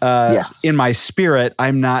be in my spirit,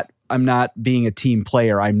 I'm not being a team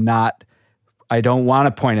player. I don't want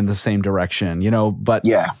to point in the same direction, but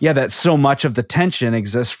that so much of the tension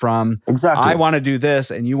exists from, I want to do this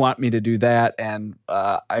and you want me to do that. And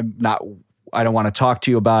I don't want to talk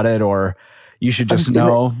to you about it, or you should just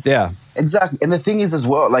know. Yeah, exactly. And the thing is as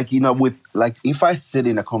well, if I sit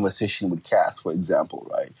in a conversation with Cass, for example,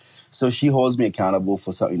 right? So she holds me accountable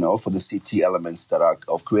for some, for the CT elements that are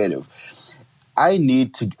of creative. I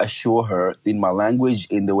need to assure her in my language,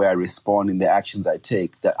 in the way I respond, in the actions I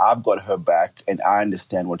take, that I've got her back and I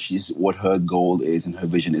understand what her goal is and her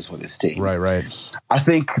vision is for this team. Right. I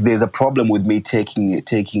think there's a problem with me there's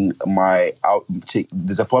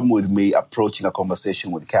a problem with me approaching a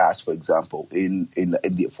conversation with Cass, for example,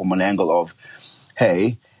 from an angle of,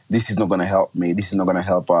 hey, this is not going to help me. This is not going to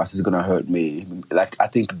help us. This is going to hurt me. I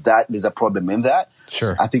think that there's a problem in that.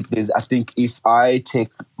 Sure. I think if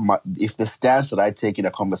the stance that I take in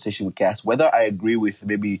a conversation with Cass, whether I agree with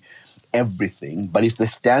maybe everything, but if the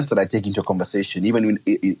stance that I take into a conversation, even when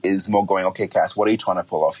it is more going, okay, Cass, what are you trying to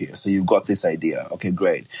pull off here? So you've got this idea. Okay,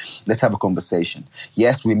 great. Let's have a conversation.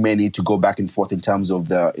 Yes, we may need to go back and forth in terms of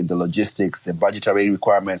the logistics, the budgetary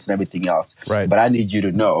requirements and everything else. Right. But I need you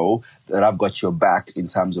to know that I've got your back in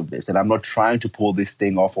terms of this. And I'm not trying to pull this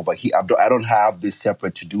thing off over here. I don't have this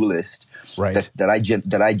separate to-do list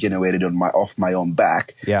that I generated off my own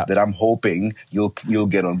back that I'm hoping you'll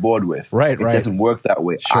get on board with. Right. It doesn't work that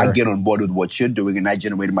way. Sure. I get on board with what you're doing, and I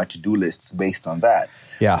generated my to-do lists based on that.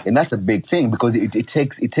 Yeah. And that's a big thing, because it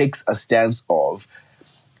takes a stance of,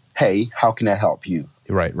 hey, how can I help you?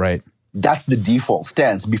 Right. That's the default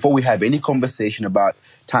stance. Before we have any conversation about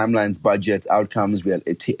timelines, budgets, outcomes, we have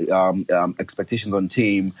expectations on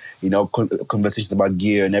team, conversations about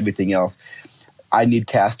gear and everything else. I need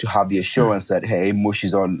Cass to have the assurance that, hey, Mush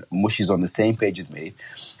is on the same page with me,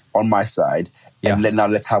 on my side. Yeah. And now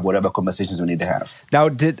let's have whatever conversations we need to have. Now,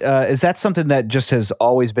 is that something that just has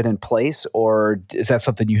always been in place, or is that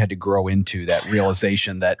something you had to grow into, that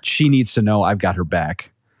realization that she needs to know I've got her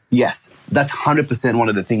back? Yes, that's 100% one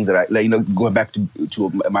of the things that going back to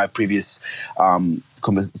my previous what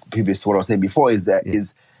I was saying before is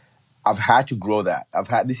I've had to grow that.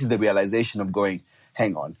 This is the realization of going,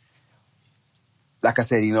 hang on. Like I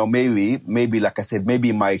said,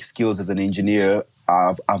 maybe my skills as an engineer,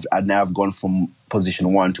 I've gone from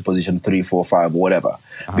position 1 to position 3, 4, 5, whatever.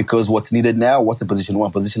 Uh-huh. Because what's needed now, what's in position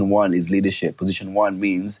 1? Position 1 is leadership. Position 1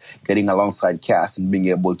 means getting alongside Cass and being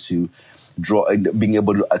able to kind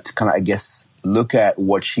of, I guess, look at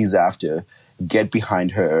what she's after, get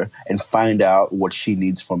behind her, and find out what she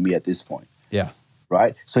needs from me at this point. Yeah.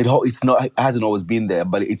 Right? So it hasn't always been there,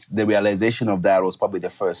 but it's the realization of that was probably the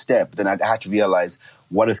first step. Then I had to realize,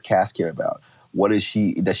 what does Cass care about? What does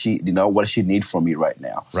she need from me right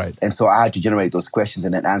now? Right. And so I had to generate those questions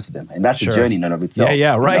and then answer them. And that's a journey in and of itself.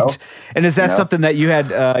 Yeah, right. And is that something that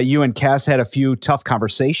you and Cass had a few tough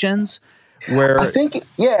conversations where? I think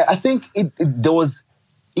there was,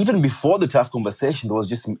 even before the tough conversation, there was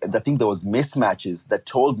there was mismatches that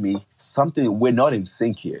told me something, we're not in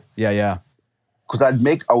sync here. Yeah. Because I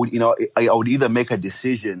would either make a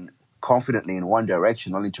decision confidently in one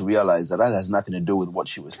direction, only to realize that has nothing to do with what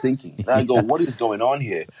she was thinking. And I go, what is going on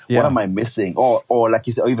here? What am I missing? Or like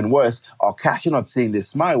you said, or even worse, Cass, you're not seeing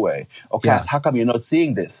this my way. Or Cass, how come you're not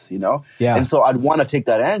seeing this? You know? Yeah. And so I'd want to take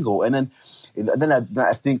that angle. And then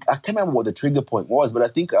I think, I can't remember what the trigger point was, but I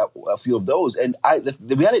think a few of those. And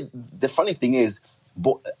the reality, the funny thing is,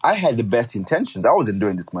 I had the best intentions. I wasn't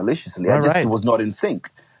doing this maliciously. I just was not in sync.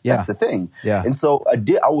 That's the thing. Yeah. And so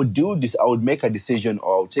I would do this. I would make a decision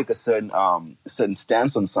or take a certain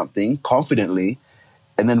stance on something confidently,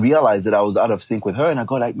 and then realize that I was out of sync with her. And I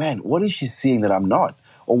go like, man, what is she seeing that I'm not?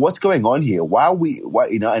 Or what's going on here? Why,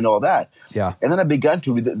 and all that. Yeah. And then I began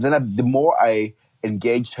to, the more I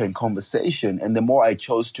engaged her in conversation, and the more I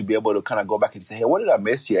chose to be able to kind of go back and say, hey, what did I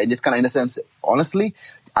miss here? And just kind of, in a sense, honestly,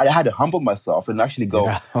 I had to humble myself and actually go,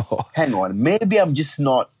 hang on, maybe I'm just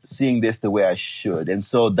not seeing this the way I should. And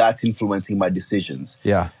so that's influencing my decisions.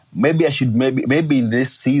 Yeah. Maybe in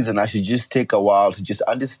this season, I should just take a while to just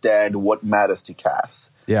understand what matters to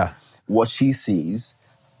Cass. Yeah. What she sees,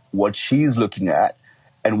 what she's looking at,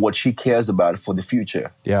 and what she cares about for the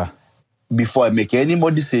future. Yeah. Before I make any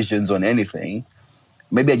more decisions on anything,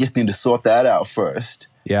 maybe I just need to sort that out first.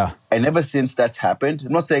 Yeah. And ever since that's happened,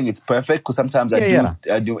 I'm not saying it's perfect, because sometimes I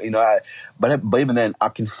do, but even then I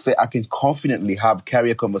can confidently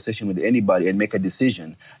carry a conversation with anybody and make a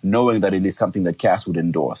decision, knowing that it is something that Cass would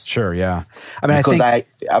endorse. Sure. Yeah. I mean, because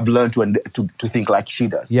I've learned to think like she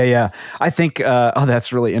does. Yeah. Yeah. I think,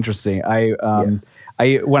 that's really interesting. When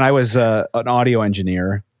I was an audio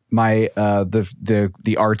engineer,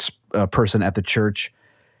 the arts person at the church,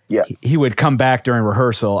 he would come back during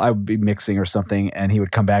rehearsal. I would be mixing or something, and he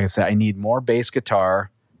would come back and say, I need more bass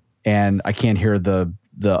guitar, and I can't hear the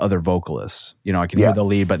other vocalists. I can hear the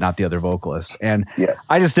lead, but not the other vocalists. And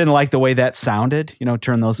I just didn't like the way that sounded,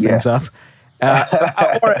 turn those things up.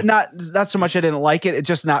 Or not so much I didn't like it, it's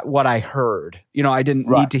just not what I heard. I didn't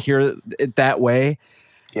need to hear it that way.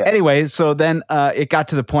 Yeah. Anyway, so then it got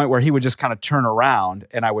to the point where he would just kind of turn around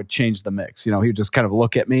and I would change the mix. He would just kind of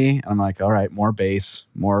look at me and I'm like, all right, more bass,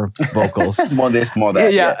 more vocals. More this, more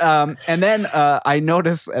that. Yeah. And then I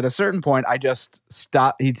noticed at a certain point,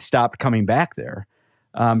 he'd stopped coming back there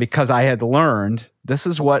because I had learned this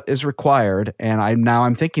is what is required. And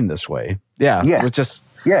I'm thinking this way. Yeah. Yeah.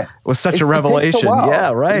 It was such a revelation. It takes a while,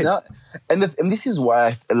 yeah. Right. And this is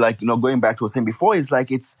why going back to what I was saying before, is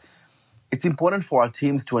like, it's important for our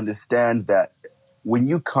teams to understand that when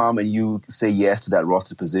you come and you say yes to that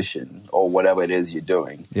roster position or whatever it is you're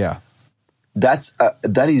doing,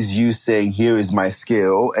 that is you saying, here is my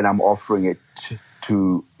skill and I'm offering it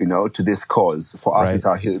to this cause. For us, it's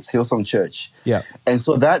Hillsong Church. Yeah. And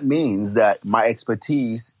so that means that my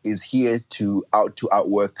expertise is here to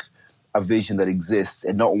outwork a vision that exists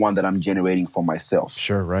and not one that I'm generating for myself.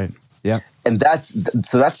 Sure. Right. Yeah. And that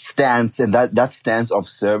stance and that stance of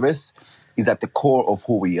service is at the core of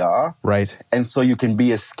who we are. Right. And so you can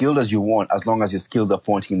be as skilled as you want as long as your skills are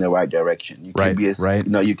pointing in the right direction. You can be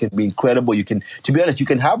you can be incredible. You can, to be honest, you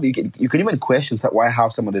can even question how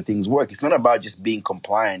some of the things work. It's not about just being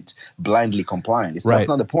compliant, blindly compliant. That's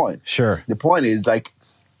not the point. Sure. The point is, like,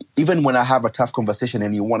 even when I have a tough conversation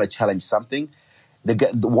and you want to challenge something,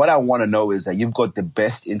 what I want to know is that you've got the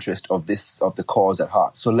best interest of the cause at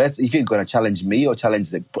heart. So if you're going to challenge me or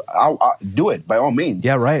challenge I'll do it by all means.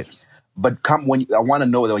 Yeah. Right. But I want to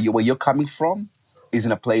know that where you're coming from is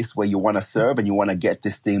in a place where you want to serve and you want to get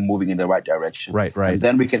this thing moving in the right direction. Right, right. And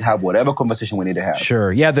then we can have whatever conversation we need to have.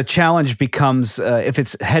 Sure. Yeah, the challenge becomes if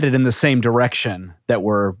it's headed in the same direction that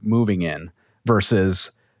we're moving in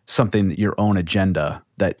versus something, your own agenda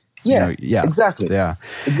that... exactly. Yeah,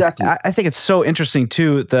 exactly. I think it's so interesting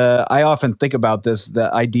too. I often think about this,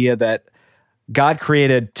 the idea that God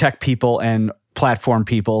created tech people and platform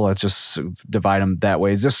people, let's just divide them that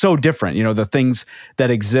way. It's just so different. The things that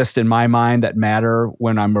exist in my mind that matter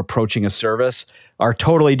when I'm approaching a service are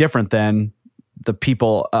totally different than the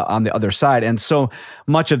people on the other side. And so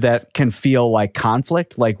much of that can feel like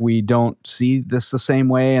conflict, like we don't see this the same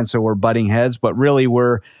way. And so we're butting heads, but really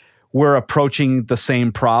we're approaching the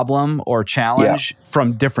same problem or challenge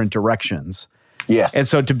from different directions. Yes. And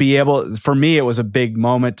so to be able, for me, it was a big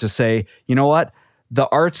moment to say, you know what? The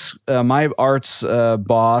arts, my arts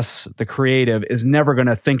boss, the creative, is never going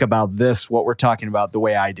to think about what we're talking about, the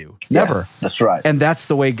way I do. Never. Yeah, that's right. And that's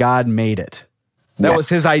the way God made it. That was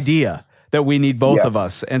his idea, that we need both of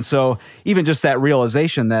us. And so even just that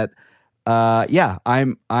realization that, I'm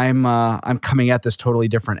coming at this totally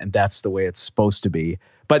different, and that's the way it's supposed to be.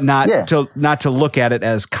 But not to look at it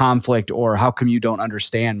as conflict or how come you don't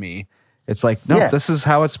understand me. It's like, no, this is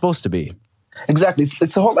how it's supposed to be. Exactly.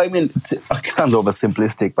 It's the whole, it sounds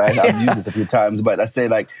oversimplistic, but I've used this a few times, but I say,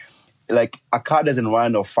 like, like a car doesn't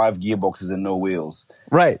run off 5 gearboxes and no wheels.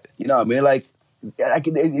 Right. You know what I mean? Like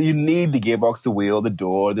you need the gearbox, the wheel, the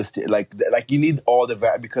door, like you need all the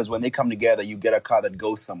because when they come together, you get a car that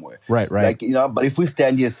goes somewhere. Right. Like, you know, but if we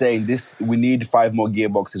stand here saying this, we need 5 more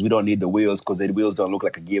gearboxes. We don't need the wheels because the wheels don't look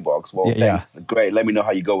like a gearbox. Well, thanks. Great. Let me know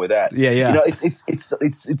how you go with that. Yeah. You know,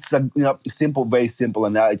 it's a, you know, simple, very simple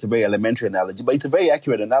analogy. It's a very elementary analogy, but it's a very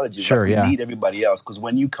accurate analogy. Sure. Like, we need everybody else because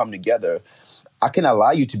when you come together, I can allow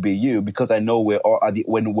you to be you because I know we're all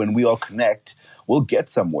when we all connect, we'll get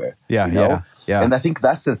somewhere. Yeah, you know? yeah. And I think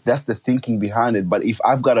that's the thinking behind it. But if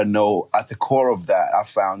I've got to know at the core of that, I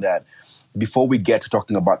found that before we get to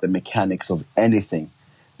talking about the mechanics of anything,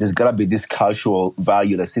 there's got to be this cultural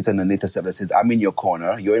value that sits underneath us that says, I'm in your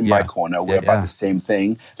corner, you're in my corner, we're about the same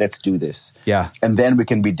thing, let's do this. Yeah. And then we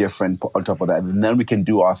can be different on top of that. And then we can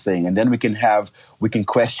do our thing. And then we can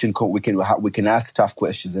question, we can ask tough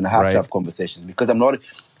questions and have tough conversations. Because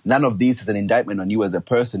none of these is an indictment on you as a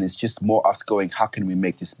person. It's just more us going, how can we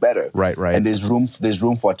make this better? Right. And there's room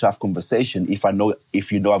for a tough conversation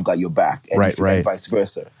if you know I've got your back, and and vice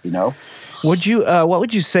versa. You know. Would you? What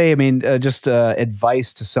would you say? I mean, just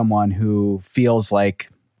advice to someone who feels like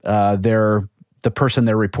the person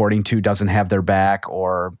they're reporting to doesn't have their back,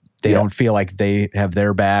 or they don't feel like they have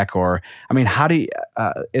their back, or I mean, how do you?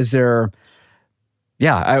 Is there?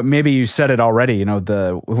 Yeah, maybe you said it already. You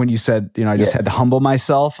know, when you said, you know, I just had to humble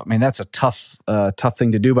myself. I mean, that's a tough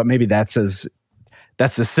thing to do. But maybe that's as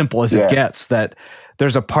simple as it gets. That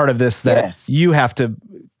there's a part of this that you have to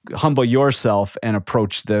humble yourself and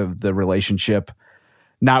approach the relationship,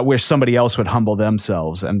 not wish somebody else would humble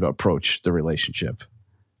themselves and approach the relationship.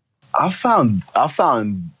 I found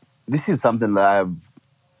this is something that I've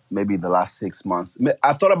maybe the last 6 months.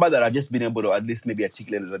 I've thought about that. I've just been able to at least maybe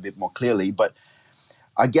articulate it a little bit more clearly, but.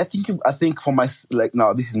 I think for my, like,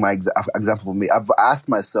 now this is my example for me. I've asked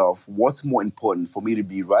myself, what's more important, for me to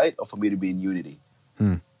be right or for me to be in unity?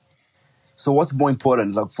 So what's more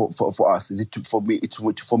important, like for us? Is it for me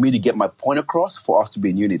to get my point across, for us to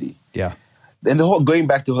be in unity? Yeah. Then going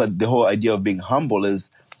back to the whole idea of being humble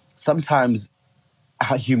is sometimes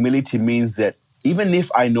humility means that even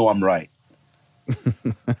if I know I'm right,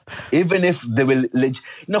 even if they will,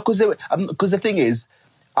 because the thing is,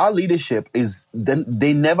 our leadership is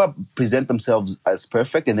they never present themselves as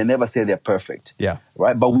perfect, and they never say they're perfect. Yeah.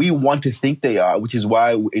 Right. But we want to think they are, which is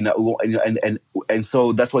why and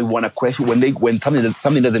so that's why we want to question when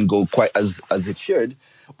something doesn't go quite as it should.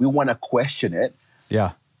 We want to question it.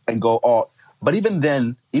 Yeah. And go, oh, but even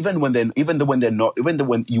when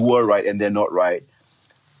you were right and they're not right,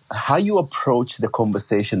 how you approach the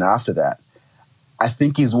conversation after that, I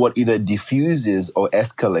think, is what either diffuses or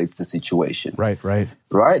escalates the situation. Right.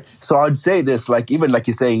 So I'd say this, like, even like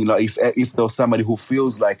you're saying, you know, if there's somebody who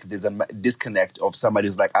feels like there's a disconnect of somebody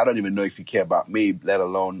who's like, I don't even know if you care about me, let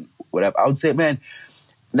alone whatever. I would say, man,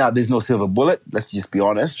 now there's no silver bullet. Let's just be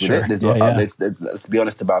honest with it. There's let's be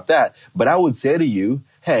honest about that. But I would say to you,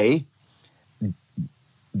 hey,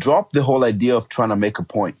 drop the whole idea of trying to make a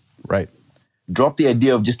point. Right. Drop the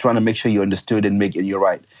idea of just trying to make sure you're understood and you're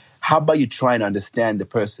right. How about you try and understand the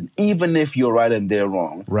person, even if you're right and they're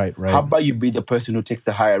wrong? Right. How about you be the person who takes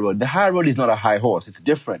the higher road? The higher road is not a high horse. It's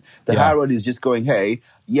different. The higher road is just going, hey,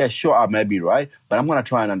 yeah, sure, I may be right, but I'm going to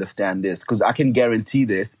try and understand this, because I can guarantee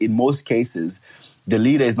this. In most cases, the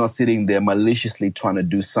leader is not sitting there maliciously trying to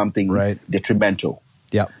do something detrimental.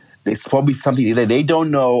 Yeah. There's probably something either they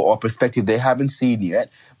don't know or perspective they haven't seen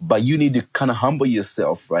yet, but you need to kind of humble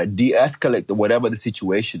yourself, right? De-escalate whatever the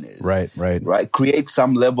situation is. Right. Create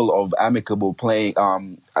some level of amicable playing,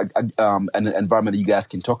 an environment that you guys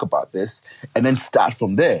can talk about this, and then start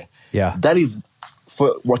from there. Yeah. That is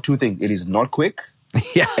for two things. It is not quick.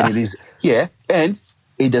 And it is, and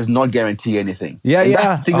it does not guarantee anything.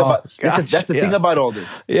 That's the thing that's the thing about all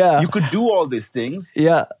this. You could do all these things.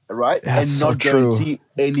 Right. That's and not guarantee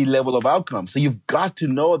any level of outcome. So you've got to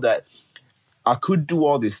know that I could do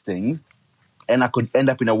all these things and I could end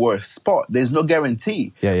up in a worse spot. There's no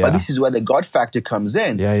guarantee. But this is where the God factor comes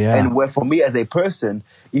in. And where, for me as a person,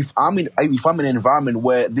 if I'm in an environment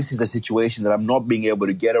where this is a situation that I'm not being able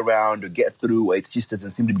to get around or get through, or it just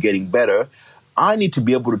doesn't seem to be getting better, I need to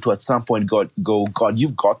be able to at some point go, God,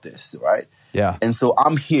 you've got this, right? And so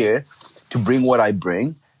I'm here to bring what I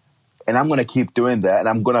bring, and I'm going to keep doing that, and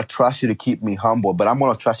I'm going to trust you to keep me humble, but I'm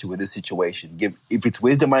going to trust you with this situation. If it's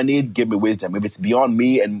wisdom I need, give me wisdom. If it's beyond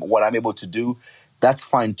me and what I'm able to do, that's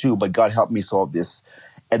fine too, but God, help me solve this.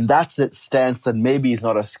 And that's a stance that maybe is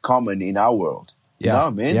not as common in our world. You know what I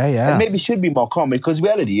mean? Yeah. And maybe it should be more common, because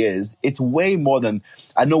reality is, it's way more than,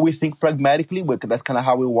 I know we think pragmatically, that's kind of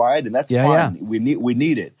how we're wired, and that's fine. Yeah. We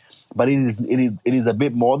need it. But it is a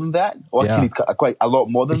bit more than that, or actually it's quite a lot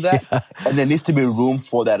more than that. And there needs to be room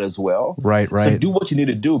for that as well. Right. So do what you need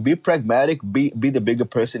to do. Be pragmatic, be the bigger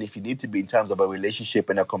person if you need to be in terms of a relationship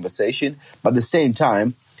and a conversation. But at the same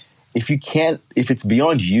time, if it's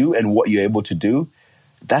beyond you and what you're able to do,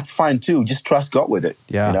 that's fine too. Just trust God with it.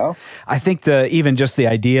 Yeah. You know? I think even just the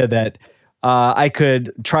idea that I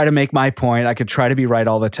could try to make my point, I could try to be right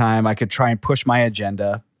all the time, I could try and push my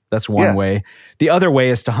agenda. That's one way. The other way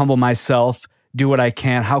is to humble myself, do what I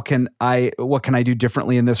can. What can I do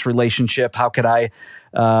differently in this relationship? How could I,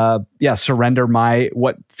 surrender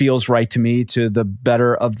what feels right to me to the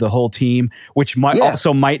better of the whole team, which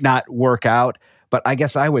might not work out. But I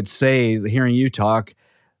guess I would say, hearing you talk,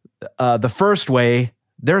 the first way,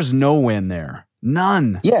 there's no win there.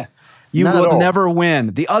 None. Yeah. You will never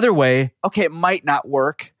win. The other way, okay, it might not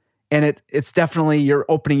work. And it's definitely, you're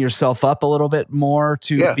opening yourself up a little bit more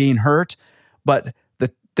to being hurt, but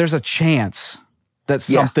there's a chance that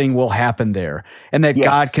something will happen there, and that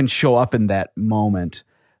God can show up in that moment,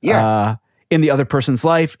 in the other person's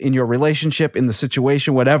life, in your relationship, in the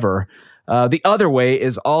situation, whatever. The other way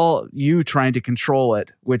is all you trying to control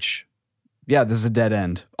it, which, this is a dead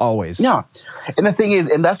end always. Yeah, and the thing is,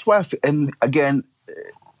 and that's why, and again,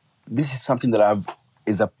 this is something that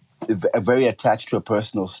is very attached to a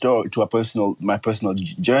personal story, my personal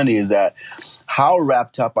journey, is that how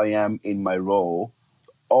wrapped up I am in my role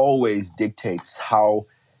always dictates how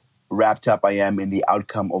wrapped up I am in the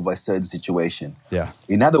outcome of a certain situation. Yeah.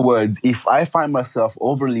 In other words, if I find myself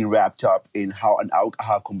overly wrapped up in how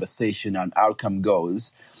a conversation and outcome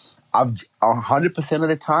goes, 100% of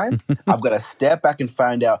the time, I've got to step back and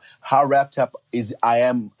find out how wrapped up I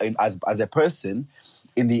am as a person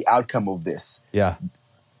in the outcome of this. Yeah.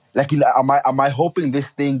 Like, am I hoping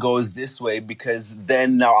this thing goes this way because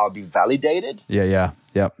then now I'll be validated? Yeah.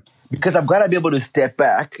 Because I've got to be able to step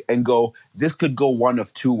back and go, this could go one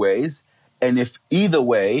of two ways. And if either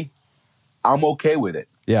way, I'm okay with it.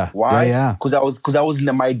 Yeah. Why? Yeah. Because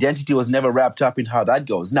my identity was never wrapped up in how that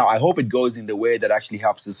goes. Now, I hope it goes in the way that actually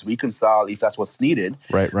helps us reconcile if that's what's needed.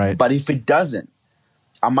 Right. But if it doesn't,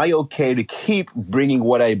 am I okay to keep bringing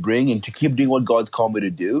what I bring and to keep doing what God's called me to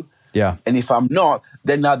do? Yeah. And if I'm not,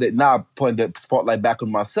 then now I point the spotlight back on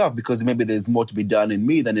myself, because maybe there's more to be done in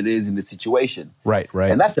me than it is in the situation. Right.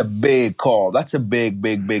 And that's a big call. That's a big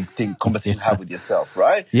thing, conversation to have with yourself,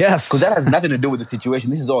 right? Yes. Because that has nothing to do with the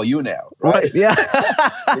situation. This is all you now, right? Yeah.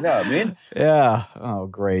 You know what I mean? Yeah. Oh,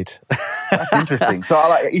 great. That's interesting. So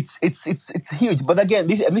it's huge. But again,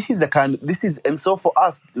 and so for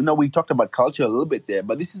us, we talked about culture a little bit there,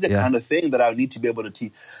 but this is the kind of thing that I need to be able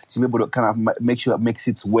to kind of make sure it makes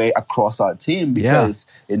its way across our team, because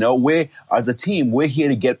we're, as a team, we're here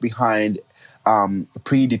to get behind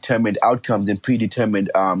predetermined outcomes and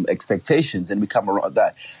predetermined expectations, and we come around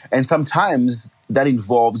that. And sometimes that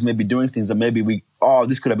involves maybe doing things that maybe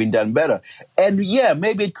this could have been done better, and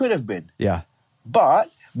maybe it could have been. Yeah.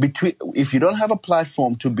 But if you don't have a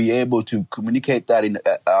platform to be able to communicate that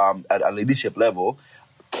at a leadership level,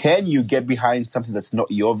 can you get behind something that's not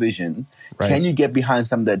your vision? Right. Can you get behind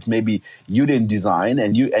something that maybe you didn't design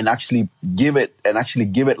and actually give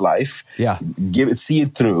it life? Yeah. See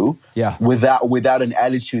it through. Yeah. Without an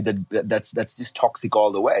attitude that's just toxic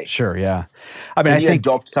all the way. Sure. Yeah. I mean, I think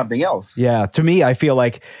adopt something else. Yeah. To me, I feel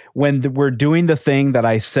like when we're doing the thing that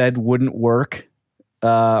I said wouldn't work, or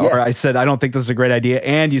I said I don't think this is a great idea,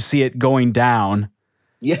 and you see it going down.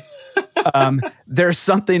 Yeah. There's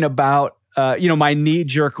something about. My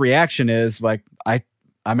knee-jerk reaction is like,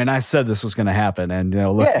 I said this was going to happen, and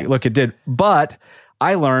look, it did. But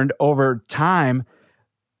I learned over time,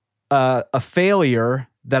 a failure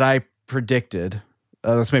that I predicted.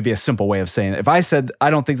 This may be a simple way of saying it. If I said I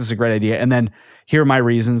don't think this is a great idea, and then here are my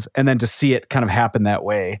reasons, and then to see it kind of happen that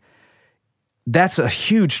way, that's a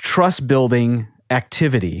huge trust-building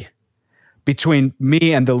activity between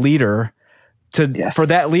me and the leader. For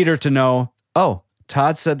that leader to know, oh,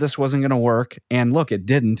 Todd said this wasn't going to work, and look, it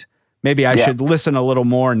didn't. Maybe I should listen a little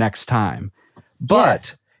more next time.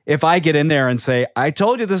 But if I get in there and say, I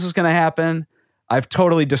told you this was going to happen, I've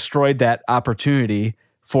totally destroyed that opportunity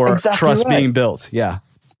for trust being built. Yeah.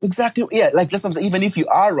 Exactly. Yeah. Like, listen, even if you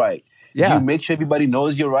are right, do you make sure everybody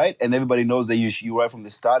knows you're right and everybody knows that you're right from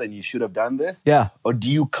the start and you should have done this? Yeah. Or do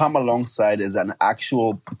you come alongside as an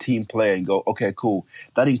actual team player and go, okay, cool,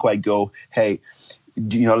 that didn't quite go. Hey,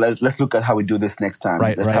 let's look at how we do this next time.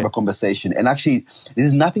 Let's have a conversation. And actually,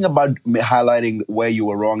 there's nothing about highlighting where you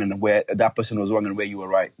were wrong and where that person was wrong and where you were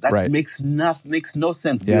right. That makes no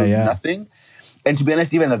sense. Builds nothing. And to be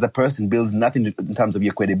honest, even as a person, builds nothing in terms of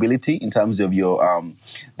your credibility, in terms of your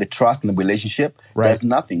the trust and the relationship. Right. Does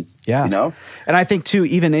nothing. Yeah. You know? And I think too,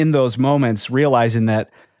 even in those moments, realizing that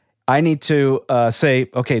I need to say,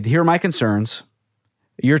 okay, here are my concerns.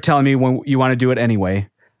 You're telling me when you want to do it anyway.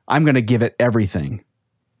 I'm going to give it everything.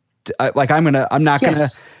 I'm not going to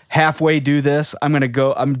halfway do this.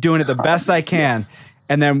 I'm doing it the best I can. Yes.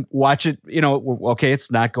 And then watch it, okay,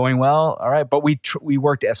 it's not going well. All right. But we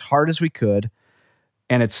worked as hard as we could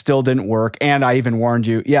and it still didn't work. And I even warned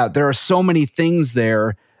you, there are so many things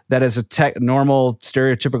there that as a normal,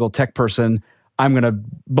 stereotypical tech person, I'm going to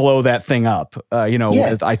blow that thing up,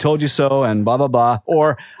 with, I told you so and blah, blah, blah.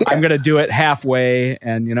 Or I'm going to do it halfway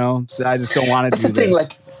and, so I just don't want to do this.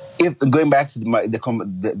 Like, if going back to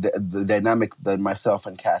the dynamic that myself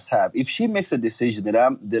and Cass have, if she makes a decision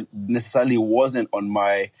that necessarily wasn't on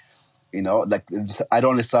my, I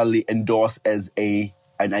don't necessarily endorse as an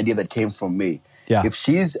idea that came from me. Yeah. If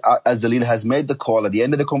she's, as the leader, has made the call at the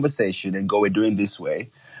end of the conversation and we're doing this way,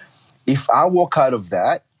 if I walk out of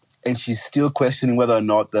that and she's still questioning whether or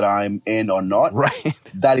not that I'm in or not, right,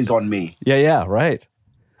 that is on me. Yeah, right.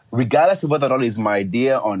 Regardless of whether or not it's my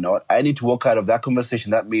idea or not, I need to walk out of that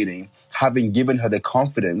conversation, that meeting, having given her the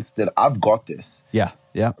confidence that I've got this. Yeah.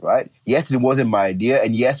 Right? Yes, it wasn't my idea.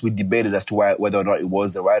 And yes, we debated as to whether or not it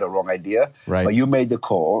was the right or wrong idea. Right. But you made the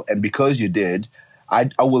call. And because you did, I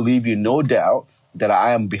will leave you no doubt that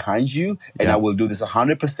I am behind you and I will do this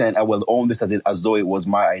 100%. I will own this as though it was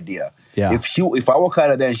my idea. Yeah. If I walk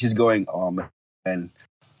out of there and she's going, oh man,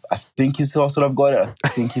 I think he sort of got it. I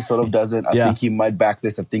think he sort of doesn't. I think he might back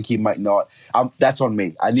this. I think he might not. That's on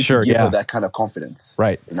me. I need to give her that kind of confidence.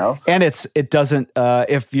 Right. And it doesn't,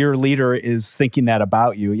 if your leader is thinking that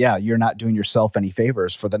about you, you're not doing yourself any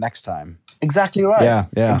favors for the next time. Exactly right.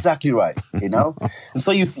 Yeah. Exactly right. And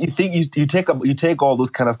so you think you take all those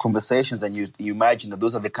kind of conversations and you imagine that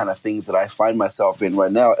those are the kind of things that I find myself in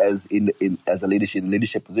right now as a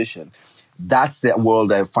leadership position. That's the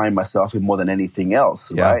world I find myself in more than anything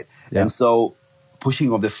else, right? Yeah. And so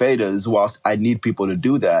pushing of the faders, whilst I need people to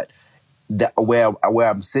do that where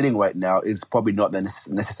I'm sitting right now is probably not the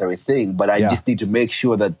necessary thing, but I just need to make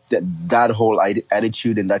sure that whole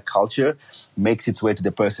attitude and that culture makes its way to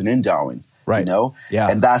the person in Darwin. Right. Yeah.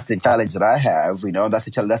 And that's the challenge that I have, that's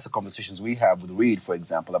the conversations we have with Reed, for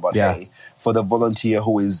example, about, hey, for the volunteer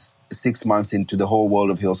who is 6 months into the whole world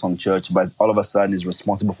of Hillsong Church, but all of a sudden is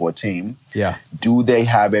responsible for a team. Yeah. Do they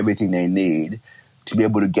have everything they need to be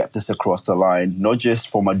able to get this across the line, not just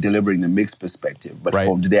from a delivering the mix perspective, but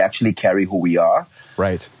do they actually carry who we are?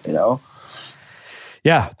 Right.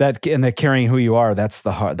 Yeah. And the carrying who you are,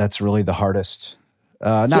 that's really the hardest.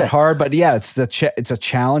 Not hard, but it's a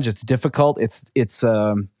challenge. It's difficult. It's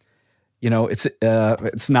not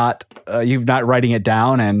you're not writing it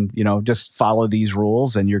down and just follow these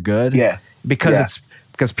rules and you're good. Yeah, because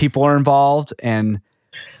people are involved and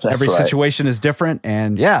every situation is different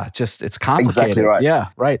and it's complicated. Exactly right. Yeah,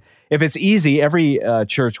 right. If it's easy, every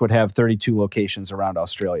church would have 32 locations around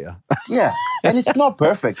Australia. Yeah, and it's not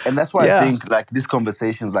perfect, and that's why I think like these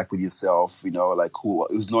conversations, like with yourself, like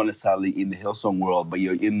who's not necessarily in the Hillsong world, but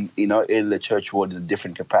you're in the church world in a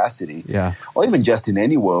different capacity, or even just in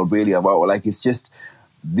any world, really. About it's just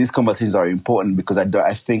these conversations are important because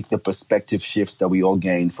I think the perspective shifts that we all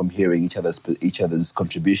gain from hearing each other's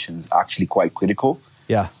contributions are actually quite critical.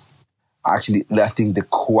 Yeah. Actually, I think they're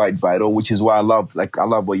quite vital, which is why I love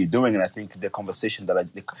what you're doing, and I think the conversation that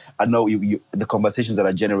I know the conversations that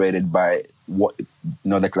are generated by what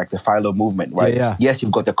like the Philo movement, right? Yeah. Yes,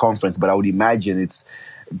 you've got the conference, but I would imagine it's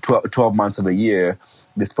 12 months of the year.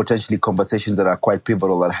 There's potentially conversations that are quite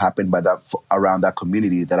pivotal that happen around that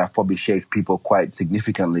community that have probably shaped people quite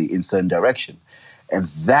significantly in certain direction, and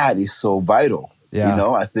that is so vital.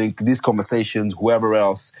 Yeah. I think these conversations, whoever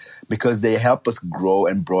else, because they help us grow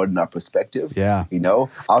and broaden our perspective. Yeah.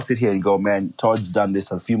 I'll sit here and go, man, Todd's done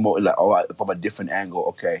this a few more, from a different angle.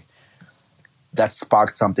 Okay. That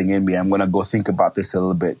sparked something in me. I'm going to go think about this a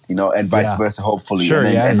little bit, and vice versa, hopefully. Sure,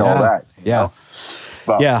 and all that.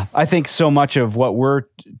 But, I think so much of what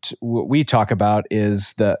we talk about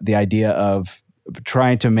is the idea of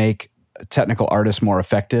trying to make technical artists more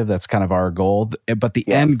effective. That's kind of our goal. But the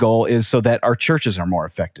end goal is so that our churches are more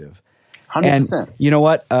effective. 100%. And you know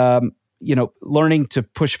what? Learning to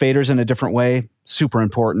push faders in a different way, super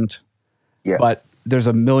important. Yeah. But there's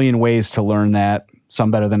a million ways to learn that,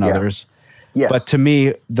 some better than others. Yes. But to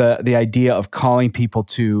me, the idea of calling people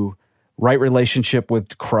to right relationship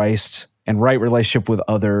with Christ and right relationship with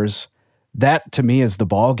others, that to me is the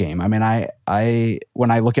ball game. I mean, I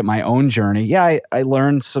when I look at my own journey, I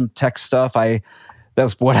learned some tech stuff.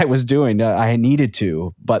 That's what I was doing. I needed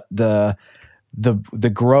to, but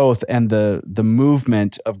the growth and the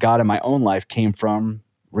movement of God in my own life came from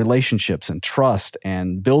relationships and trust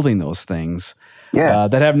and building those things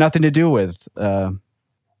that have nothing to do with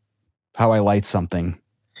how I light something.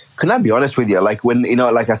 Can I be honest with you? Like when,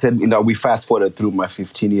 like I said, we fast forwarded through my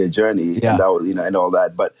 15-year journey and and all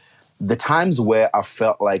that. But the times where I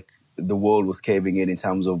felt like the world was caving in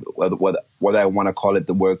terms of whether I want to call it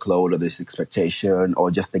the workload or this expectation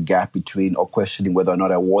or just the gap between or questioning whether or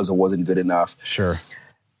not I was or wasn't good enough. Sure.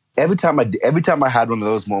 Every time I had one of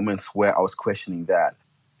those moments where I was questioning that,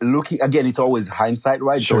 looking again, it's always hindsight,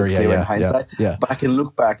 right? Sure, it's always clear in hindsight. Yeah. But I can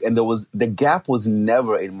look back, and the gap was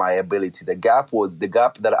never in my ability. The gap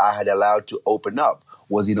that I had allowed to open up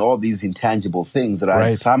was in all these intangible things that I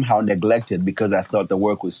had somehow neglected because I thought the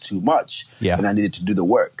work was too much, and I needed to do the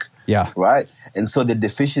work. Yeah. Right. And so the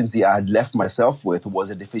deficiency I had left myself with was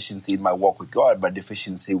a deficiency in my walk with God, but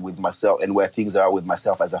deficiency with myself and where things are with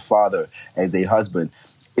myself as a father, as a husband.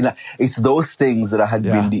 It's those things that I had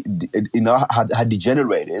been, had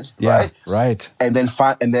degenerated, right? Right. And then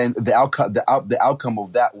the outcome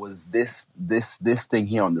of that was this thing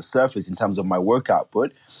here on the surface in terms of my work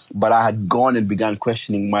output. But I had gone and begun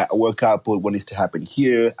questioning my work output. What needs to happen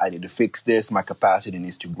here? I need to fix this. My capacity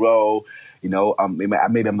needs to grow. Maybe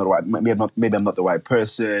I'm not right. Maybe I'm not the right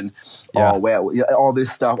person, or where all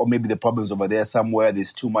this stuff, or maybe the problem's over there somewhere.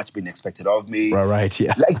 There's too much being expected of me. Right.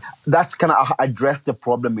 Yeah. Like that's kind of address the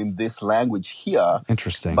problem in this language here.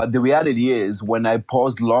 Interesting. But the reality is, when I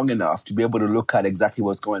paused long enough to be able to look at exactly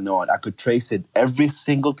what's going on, I could trace it every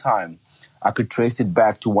single time. I could trace it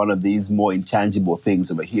back to one of these more intangible things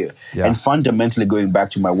over here, and fundamentally going back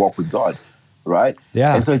to my walk with God. Right?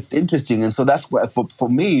 Yeah. And so it's interesting. And so that's where, for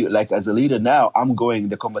me, like as a leader now, I'm going,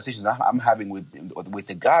 the conversations I'm having with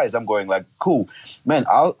the guys, I'm going like, cool, man,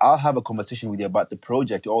 I'll have a conversation with you about the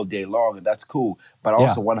project all day long, and that's cool. But I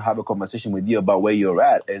also want to have a conversation with you about where you're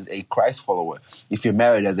at as a Christ follower. If you're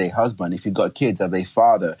married, as a husband, if you've got kids, as a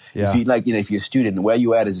father, if you if you're a student, where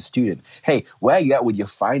you at as a student. Hey, where are you at with your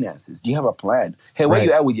finances? Do you have a plan? Hey, where are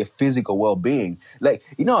you at with your physical well-being? Like,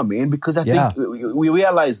 you know what I mean? Because I think we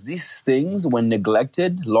realize these things, when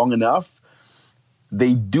neglected long enough,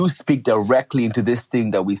 they do speak directly into this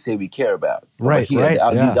thing that we say we care about. Right.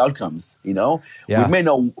 These outcomes, we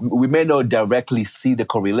may not directly see the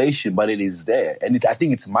correlation, but it is there. And I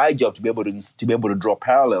think it's my job to be able to draw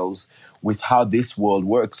parallels with how this world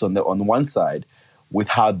works on one side, with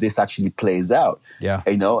how this actually plays out. Yeah.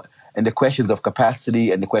 And the questions of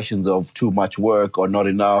capacity and the questions of too much work or not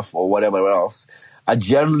enough or whatever else are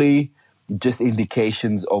generally just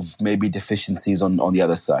indications of maybe deficiencies on the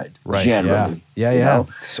other side. Right. Generally. Yeah.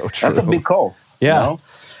 So true. That's a big call. Yeah.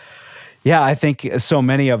 Yeah, I think so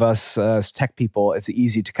many of us as tech people, it's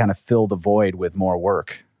easy to kind of fill the void with more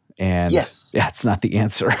work. And it's not the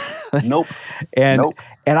answer. Nope. And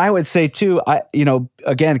I would say too,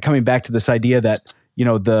 again, coming back to this idea that,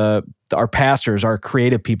 our pastors, our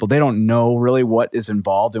creative people, they don't know really what is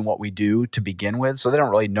involved in what we do to begin with. So they don't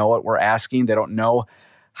really know what we're asking. They don't know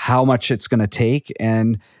how much it's going to take.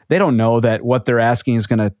 And they don't know that what they're asking is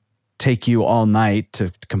going to take you all night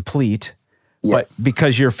to complete. Yeah. But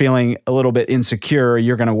because you're feeling a little bit insecure,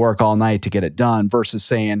 you're going to work all night to get it done versus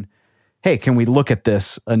saying, hey, can we look at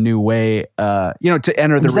this a new way, to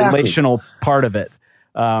enter the relational part of it.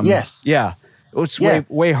 Yes. Yeah. It's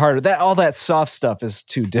way harder. All that soft stuff is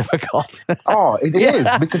too difficult. It is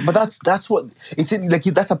but that's what it's in, like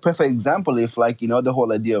that's a perfect example. If the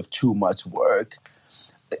whole idea of too much work,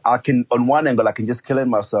 I can on one angle I can just kill it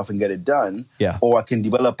myself and get it done. Yeah. Or I can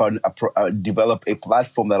develop a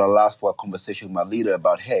platform that allows for a conversation with my leader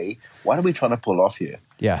about, hey, what are we trying to pull off here?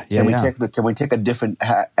 Yeah. Can we take a different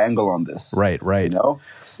angle on this? Right.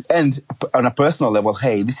 And on a personal level,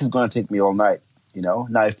 hey, this is going to take me all night.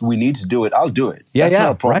 Now if we need to do it, I'll do it. That's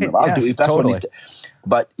not a problem. I'll do it if that's what needs to.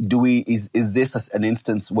 But is this an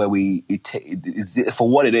instance where is it for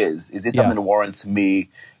what it is? Is this something that warrants me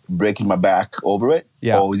breaking my back over it?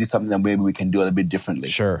 Yeah. Or is it something that maybe we can do a little bit differently?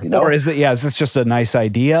 Sure. Or is this just a nice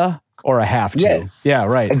idea or a have to? Yeah. Yeah,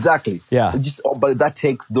 right. Exactly. Yeah. But that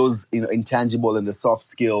takes those intangible and the soft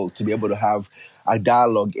skills to be able to have a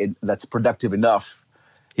dialogue that's productive enough.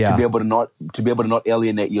 Yeah. To be able to not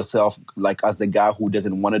alienate yourself, like as the guy who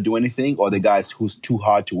doesn't want to do anything, or the guy who's too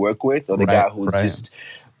hard to work with, or the guy who's just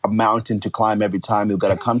a mountain to climb every time you've got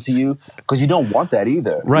to come to you, because you don't want that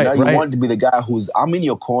either. Right. You want to be the guy who's I'm in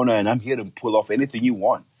your corner and I'm here to pull off anything you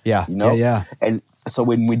want. Yeah. Yeah. And so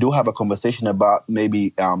when we do have a conversation about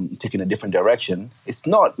maybe taking a different direction, it's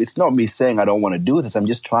not me saying I don't want to do this. I'm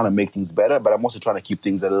just trying to make things better, but I'm also trying to keep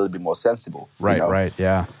things a little bit more sensible. Right.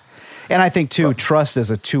 Yeah. And I think too, trust is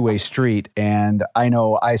a two-way street. And I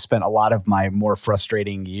know I spent a lot of my more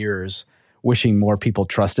frustrating years wishing more people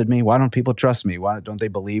trusted me. Why don't people trust me? Why don't they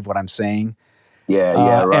believe what I'm saying?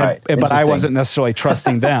 Yeah, right. But I wasn't necessarily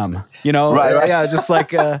trusting them, Right. Yeah, just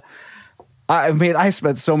like, I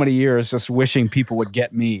spent so many years just wishing people would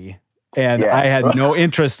get me, and I had no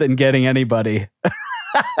interest in getting anybody,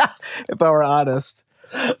 if I were honest.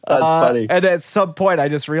 That's funny. And at some point I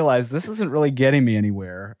just realized this isn't really getting me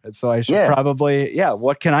anywhere. And so I should probably,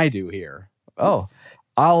 what can I do here? Oh,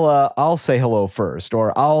 I'll say hello first,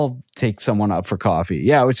 or I'll take someone out for coffee.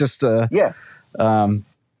 Yeah. It was just,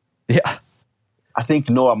 I think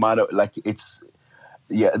no amount of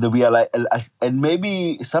and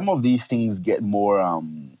maybe some of these things get more,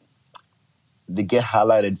 they get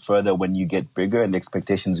highlighted further when you get bigger and the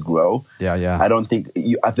expectations grow. Yeah. I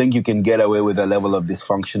think you can get away with a level of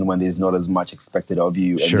dysfunction when there's not as much expected of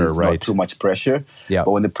you and there's not too much pressure. Yeah.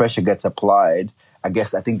 But when the pressure gets applied, I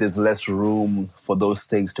think there's less room for those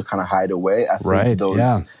things to kind of hide away. I think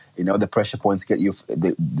the pressure points get you,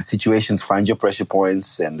 the situations find your pressure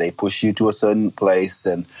points and they push you to a certain place.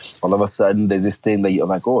 And all of a sudden there's this thing that you're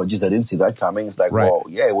like, oh, geez, I didn't see that coming. It's like, well,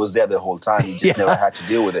 it was there the whole time. You just never had to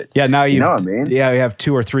deal with it. Yeah. Now you know what I mean? Yeah. We have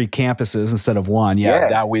 2 or 3 campuses instead of 1.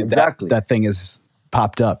 Exactly. That thing is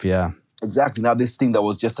popped up. Yeah. Exactly. Now this thing that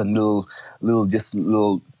was just a little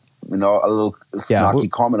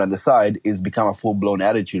snarky comment on the side is become a full-blown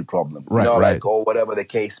attitude problem. Like, whatever the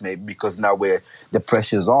case may be, because now the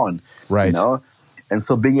pressure's on. Right. And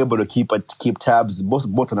so being able to keep tabs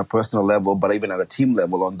both on a personal level, but even at a team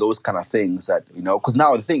level on those kind of things that, because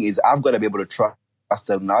now the thing is I've got to be able to trust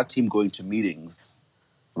that when our team going to meetings,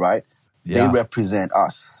 right? Yeah. They represent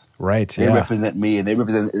us. Right. They represent me, and they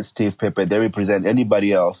represent Steve Pippin. They represent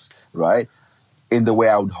anybody else, right? In the way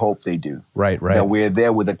I would hope they do. Right. That we're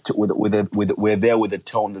there with a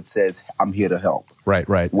tone that says, "I'm here to help." Right.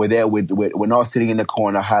 We're there we're not sitting in the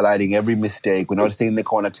corner highlighting every mistake. We're not sitting in the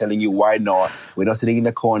corner telling you why not. We're not sitting in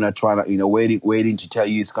the corner trying to waiting to tell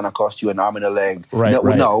you it's going to cost you an arm and a leg. Right.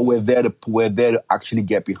 No, we're there to actually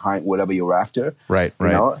get behind whatever you're after. Right.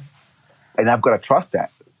 And I've got to trust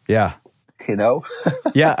that. Yeah.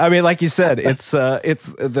 Yeah. I mean, like you said, it's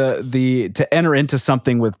the to enter into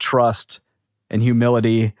something with trust and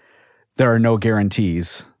humility, there are no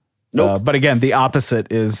guarantees. Nope. But again, the opposite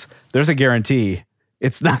is there's a guarantee.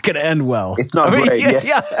 It's not going to end well. It's not great.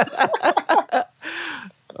 Yeah.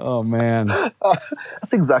 Oh man,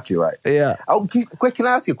 that's exactly right. Yeah. Can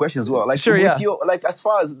I ask you a question as well? Like, sure. Yeah. As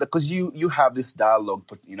far as because you have this dialogue,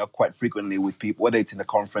 quite frequently with people, whether it's in the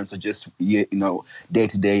conference or just day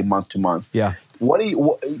to day, month to month. Yeah.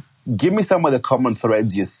 Give me some of the common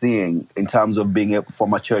threads you're seeing in terms of being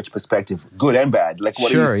from a church perspective, good and bad. Like,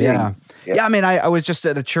 what are you seeing? Yeah. I mean, I was just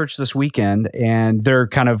at a church this weekend, and they're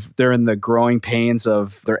in the growing pains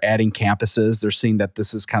of they're adding campuses. They're seeing that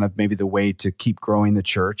this is kind of maybe the way to keep growing the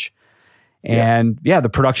church. And the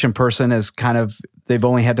production person is they've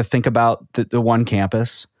only had to think about the one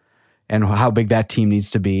campus and how big that team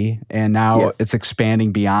needs to be. And now it's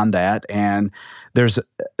expanding beyond that. And there's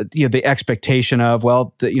the expectation of,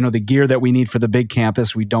 the gear that we need for the big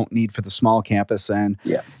campus, we don't need for the small campus.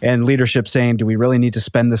 And leadership saying, do we really need to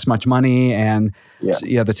spend this much money? And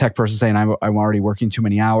the tech person saying, I'm already working too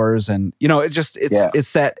many hours. And,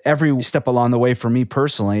 it's that every step along the way for me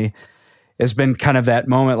personally has been kind of that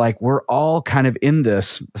moment, like we're all kind of in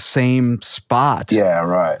this same spot. Yeah,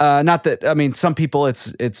 right. Not that, I mean, some people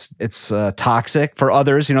it's toxic. For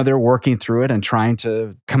others, they're working through it and trying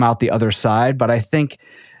to come out the other side. But I think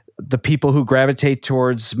the people who gravitate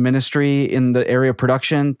towards ministry in the area of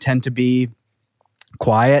production tend to be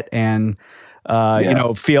quiet and,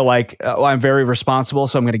 feel like, I'm very responsible,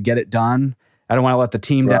 so I'm going to get it done. I don't want to let the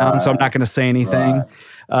team down, so I'm not going to say anything. Right.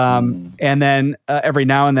 And then every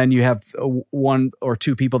now and then you have 1 or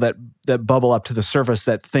 2 people that bubble up to the surface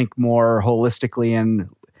that think more holistically and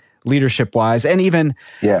leadership wise. And even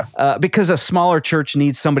because a smaller church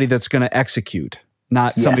needs somebody that's going to execute,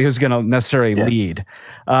 not somebody who's going to necessarily lead.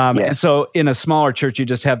 And so in a smaller church, you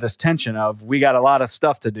just have this tension of, we got a lot of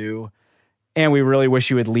stuff to do, and we really wish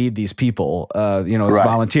you would lead these people, as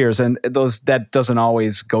volunteers. And that doesn't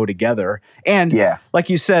always go together. And like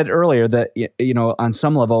you said earlier, that, on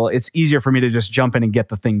some level, it's easier for me to just jump in and get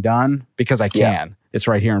the thing done because I can. Yeah. It's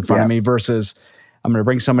right here in front of me versus I'm going to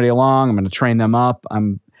bring somebody along. I'm going to train them up.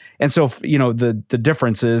 And so, the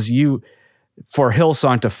difference is for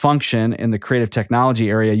Hillsong to function in the creative technology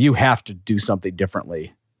area, you have to do something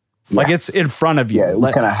differently. Like it's in front of you. Yeah,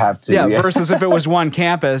 we kind of have to. Yeah, versus if it was one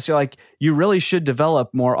campus, you're like, you really should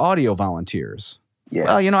develop more audio volunteers. Yeah.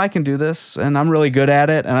 Well, I can do this and I'm really good at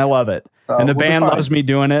it and I love it. And the we'll be band fine. loves me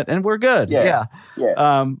doing it, and we're good. Yeah.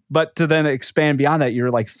 But to then expand beyond that,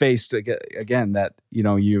 you're like faced again that,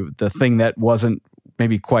 the thing that wasn't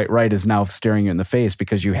maybe quite right is now staring you in the face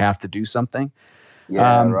because you have to do something.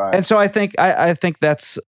 Yeah, right. And so I think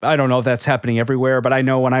that's, I don't know if that's happening everywhere, but I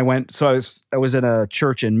know when I went, so I was in a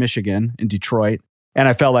church in Michigan, in Detroit, and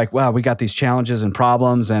I felt like, wow, we got these challenges and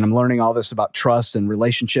problems, and I'm learning all this about trust and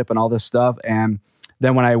relationship and all this stuff. And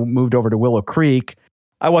then when I moved over to Willow Creek,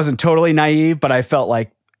 I wasn't totally naive, but I felt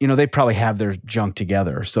like, they probably have their junk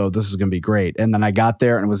together, so this is going to be great. And then I got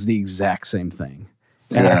there, and it was the exact same thing.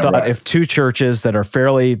 And I thought, if two churches that are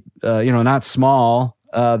fairly, not small,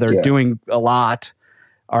 they're doing a lot,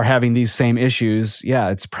 are having these same issues,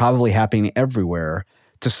 it's probably happening everywhere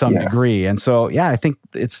to some degree. And so, I think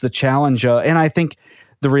it's the challenge. And I think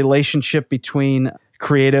the relationship between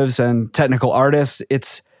creatives and technical artists,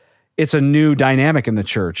 it's a new dynamic in the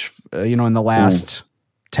church, in the last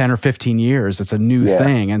 10 or 15 years. It's a new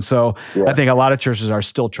thing. And so I think a lot of churches are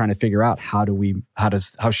still trying to figure out how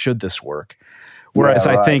should this work? Whereas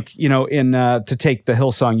I think, to take the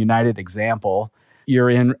Hillsong United example, you're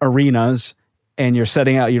in arenas and you're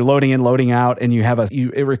setting out, you're loading in, loading out, and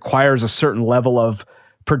it requires a certain level of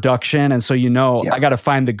production. And so, I got to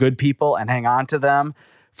find the good people and hang on to them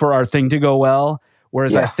for our thing to go well.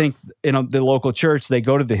 Whereas I think, the local church, they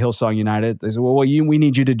go to the Hillsong United, they say, well, we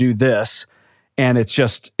need you to do this. And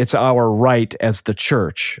it's our right as the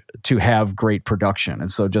church to have great production.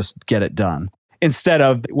 And so just get it done. Instead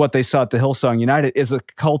of what they saw at the Hillsong United is a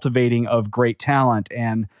cultivating of great talent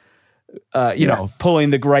and, pulling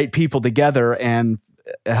the right people together and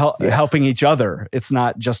helping each other. It's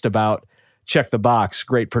not just about check the box,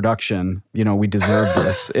 great production. We deserve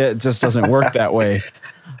this. It just doesn't work that way.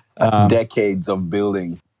 That's decades of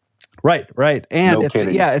building. Right. And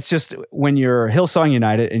it's just when you're Hillsong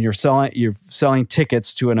United and you're selling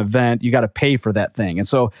tickets to an event, you got to pay for that thing. And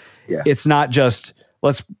so it's not just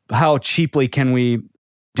how cheaply can we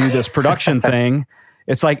do this production thing?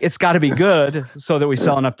 It's like, it's got to be good so that we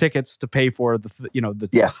sell enough tickets to pay for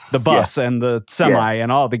the bus and the semi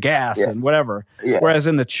and all the gas and whatever. Yeah. Whereas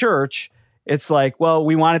in the church, it's like, well,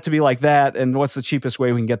 we want it to be like that. And what's the cheapest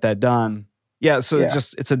way we can get that done? Yeah. So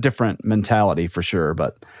it's a different mentality for sure.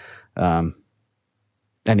 But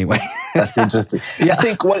anyway, that's interesting. I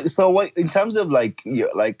think what in terms of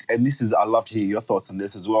and this is, I'd love to hear your thoughts on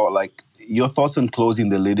this as well. Like your thoughts on closing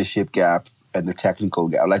the leadership gap and the technical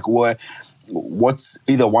gap. Like what's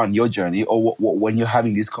either one, your journey, or when you're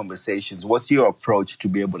having these conversations, what's your approach to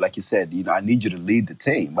be able, like you said, I need you to lead the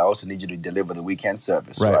team, but I also need you to deliver the weekend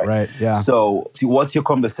service, right? Right, yeah. So, what's your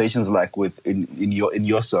conversations like in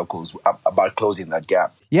your circles about closing that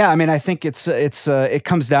gap? Yeah, I mean, I think it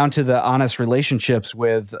comes down to the honest relationships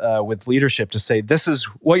with leadership to say, this is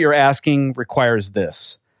what you're asking requires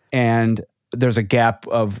this, and there's a gap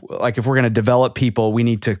of like, if we're going to develop people, we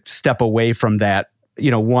need to step away from that.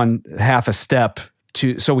 One half a step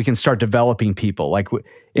so we can start developing people. Like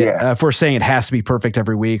if we're saying it has to be perfect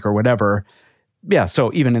every week or whatever. Yeah.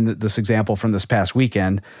 So even in this example from this past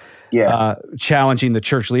weekend, challenging the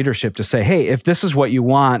church leadership to say, hey, if this is what you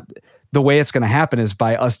want, the way it's going to happen is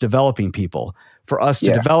by us developing people. For us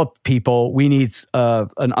to develop people, we need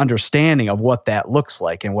an understanding of what that looks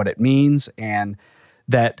like and what it means, and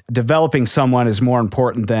that developing someone is more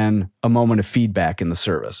important than a moment of feedback in the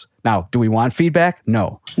service. Now, do we want feedback?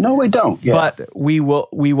 No, we don't. Yeah. But we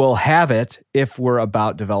will have it if we're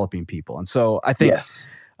about developing people. And so I think,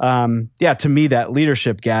 to me, that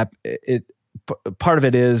leadership gap, part of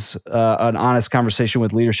it is an honest conversation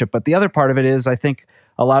with leadership, but the other part of it is, I think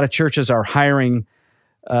a lot of churches are hiring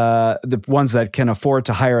the ones that can afford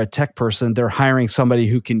to hire a tech person. They're hiring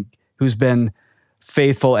somebody who's been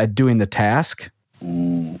faithful at doing the task.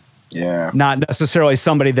 Not necessarily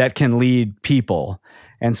somebody that can lead people.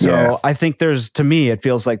 And so I think to me, it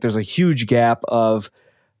feels like there's a huge gap of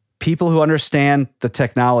people who understand the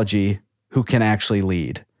technology who can actually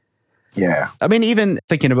lead. Yeah. I mean, even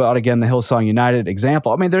thinking about, again, the Hillsong United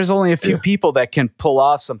example, I mean, there's only a few people that can pull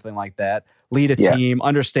off something like that, lead a team,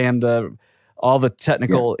 understand all the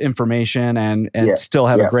technical information and still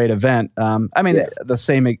have a great event. I mean, the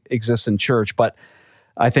same exists in church, but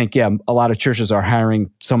I think, a lot of churches are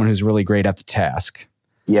hiring someone who's really great at the task.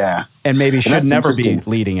 Yeah. And maybe should never be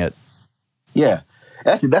leading it. Yeah.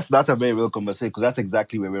 That's a very real conversation, because that's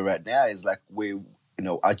exactly where we're at now. Is like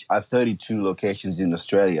at 32 locations in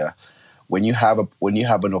Australia, when you have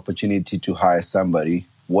an opportunity to hire somebody,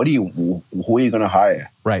 who are you going to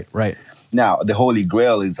hire? Right. Now, the holy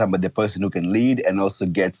grail is the person who can lead and also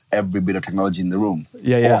gets every bit of technology in the room.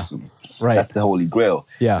 Yeah. Awesome. Right. That's the holy grail.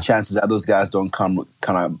 Yeah. Chances are those guys don't come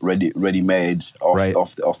kind of ready-made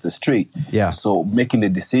off the street. Yeah. So making the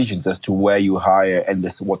decisions as to where you hire and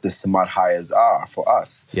what the smart hires are for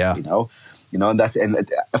us. Yeah.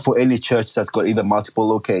 And for any church that's got either multiple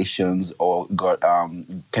locations or got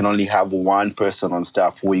can only have one person on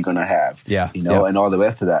staff, who are you going to have? Yeah. And all the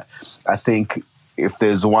rest of that. I think if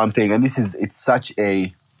there's one thing, and it's such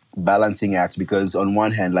a balancing act, because on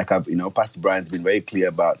one hand, like Pastor Brian's been very clear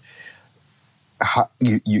about,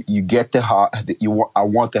 you get the heart. I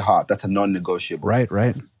want the heart. That's a non-negotiable. Right.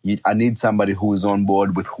 I need somebody who is on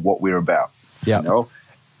board with what we're about. Yeah.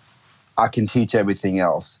 I can teach everything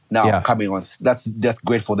else. Now, coming on, that's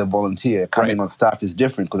great for the volunteer. Coming on staff is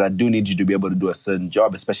different, because I do need you to be able to do a certain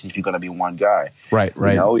job, especially if you're going to be one guy. Right.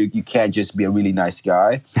 You can't just be a really nice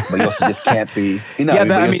guy, but you also just can't be, being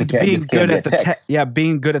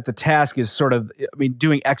good at the task is sort of,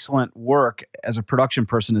 doing excellent work as a production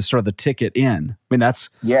person is sort of the ticket in. That's...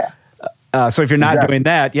 Yeah. So if you're not doing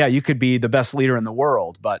that, you could be the best leader in the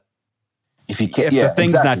world, but if the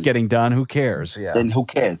thing's not getting done, who cares? Yeah. Then who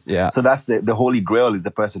cares? Yeah. So that's the holy grail, is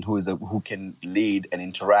the person who can lead and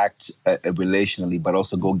interact relationally, but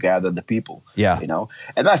also go gather the people. Yeah.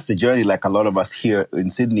 And that's the journey. Like a lot of us here in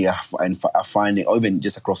Sydney are finding, or even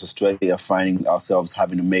just across Australia, are finding ourselves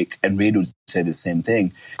having to make. And Reid would say the same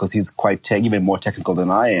thing, because he's quite even more technical than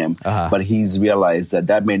I am. But he's realized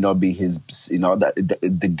that may not be his. That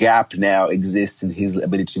the gap now exists in his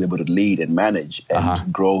ability to be able to lead and manage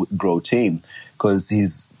and grow team.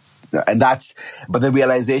 Because but the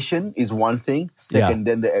realization is one thing. Second,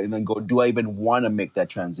 then go, do I even want to make that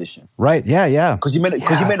transition? Right. Yeah. Because you may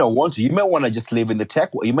not want to. You may want to just live in the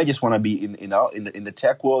tech world. You may just want to be in the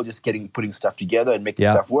tech world, just putting stuff together and making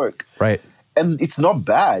stuff work. Right. And it's not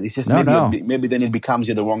bad. It's just maybe then it becomes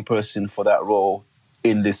you're the wrong person for that role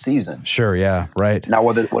in this season. Sure. Yeah. Right. Now,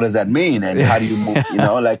 what does that mean? And how do you move? And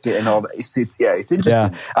all that. It's interesting.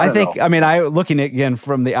 Yeah. I think. Looking again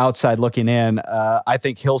from the outside looking in, I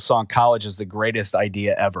think Hillsong College is the greatest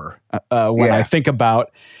idea ever. When I think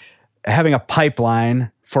about having a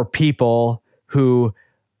pipeline for people who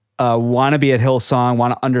want to be at Hillsong,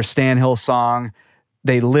 want to understand Hillsong,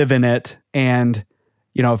 they live in it, and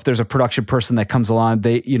if there's a production person that comes along,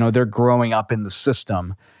 they're growing up in the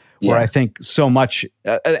system. Where I think so much,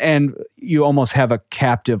 and you almost have a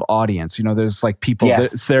captive audience. There's like people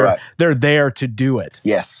they're there to do it.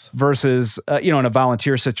 Yes. Versus, in a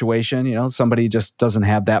volunteer situation, somebody just doesn't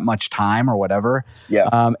have that much time or whatever.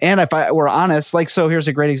 Yeah. And if I were honest, so here's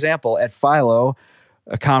a great example. At Philo,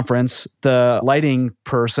 a conference, the lighting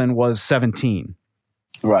person was 17.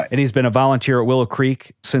 Right. And he's been a volunteer at Willow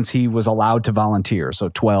Creek since he was allowed to volunteer. So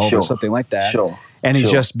 12 or something like that. Sure. And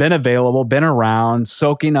he's just been available, been around,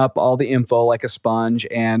 soaking up all the info like a sponge.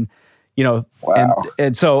 And, wow.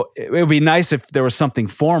 and so it would be nice if there was something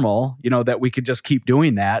formal, that we could just keep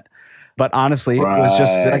doing that. But honestly, it was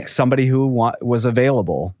just like somebody who was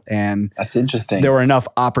available. And that's interesting. There were enough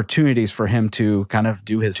opportunities for him to kind of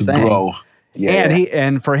do his thing. Grow. Yeah.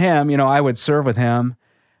 And for him, I would serve with him,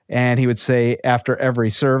 and he would say after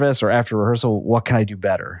every service or after rehearsal, what can I do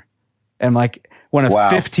better? And when a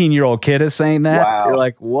 15-year-old kid is saying that, you're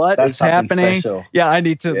like, what is happening? Special. Yeah, I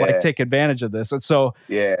need to take advantage of this. And so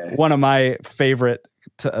one of my favorite,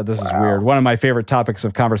 this is weird, one of my favorite topics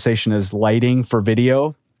of conversation is lighting for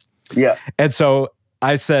video. Yeah. And so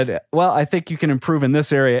I said, well, I think you can improve in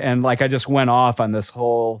this area. And I just went off on this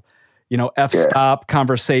whole, f-stop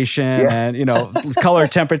conversation and, color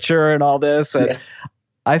temperature and all this. And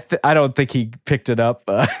I don't think he picked it up,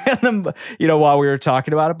 while we were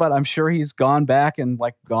talking about it, but I'm sure he's gone back and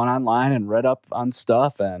gone online and read up on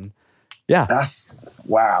stuff. And that's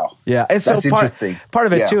wow. Yeah. And that's so interesting. Part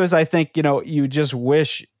of it too is I think, you just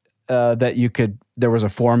wish that there was a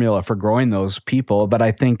formula for growing those people. But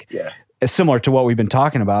I think it's similar to what we've been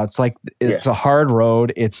talking about. It's it's a hard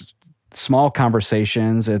road. It's small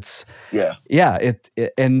conversations. It's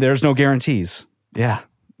and there's no guarantees. Yeah.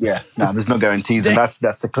 Yeah, no, there's no guarantees, and that's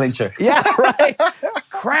the clincher. Yeah, right.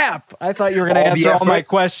 Crap! I thought you were going to answer all my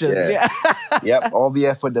questions. Yeah. Yep. All the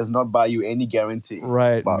effort does not buy you any guarantee.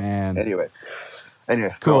 Right, but man. Anyway,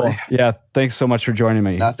 cool. So, yeah, thanks so much for joining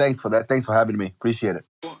me. No, thanks for that. Thanks for having me. Appreciate it.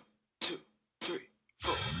 1, 2, 3,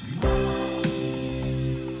 4.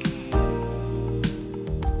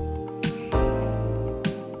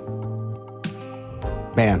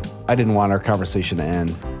 Man, I didn't want our conversation to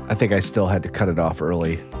end. I think I still had to cut it off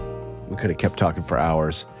early. We could have kept talking for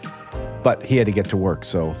hours. But he had to get to work,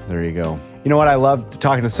 so there you go. You know what? I love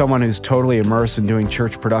talking to someone who's totally immersed in doing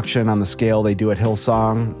church production on the scale they do at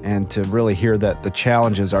Hillsong, and to really hear that the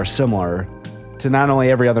challenges are similar to not only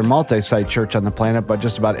every other multi-site church on the planet, but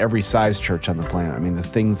just about every size church on the planet. I mean, the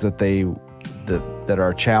things that that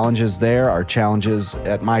are challenges there are challenges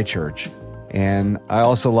at my church. And I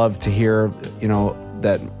also love to hear,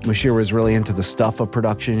 that Mushir was really into the stuff of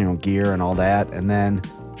production, gear and all that. And then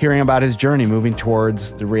hearing about his journey moving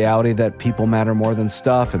towards the reality that people matter more than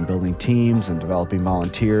stuff, and building teams and developing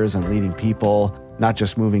volunteers and leading people, not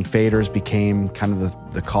just moving faders, became kind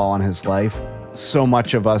of the call on his life. So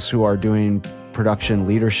much of us who are doing production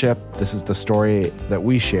leadership, this is the story that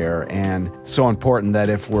we share. And it's so important that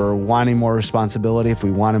if we're wanting more responsibility, if we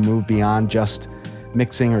want to move beyond just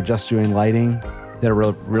mixing or just doing lighting, that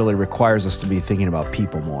it really requires us to be thinking about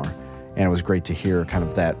people more. And it was great to hear kind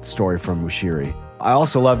of that story from Mushiri. I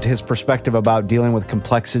also loved his perspective about dealing with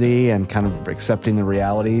complexity and kind of accepting the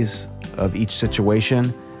realities of each situation.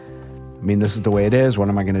 I mean, this is the way it is. What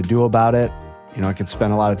am I going to do about it? I could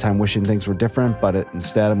spend a lot of time wishing things were different, but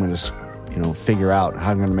instead I'm going to figure out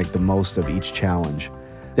how I'm going to make the most of each challenge.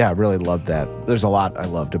 Yeah, I really loved that. There's a lot I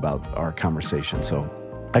loved about our conversation, so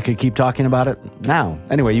I could keep talking about it now.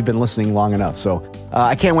 Anyway, you've been listening long enough, so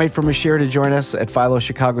I can't wait for Mushir to join us at Philo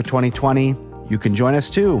Chicago 2020. You can join us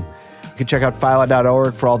too. You can check out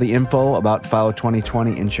philo.org for all the info about Philo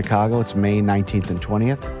 2020 in Chicago. It's May 19th and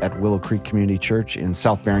 20th at Willow Creek Community Church in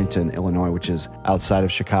South Barrington, Illinois, which is outside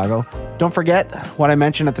of Chicago. Don't forget what I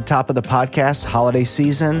mentioned at the top of the podcast, holiday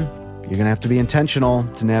season. You're going to have to be intentional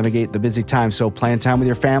to navigate the busy time. So plan time with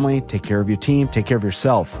your family, take care of your team, take care of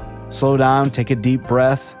yourself. Slow down, take a deep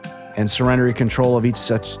breath, and surrender your control of each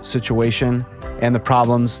such situation and the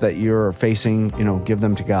problems that you're facing, give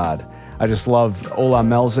them to God. I just love Ola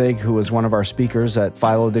Melzig, who was one of our speakers at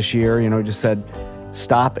Philo this year, just said,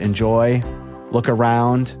 stop, enjoy, look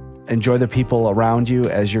around, enjoy the people around you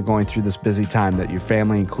as you're going through this busy time, that your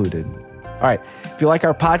family included. All right. If you like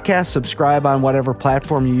our podcast, subscribe on whatever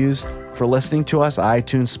platform you used for listening to us,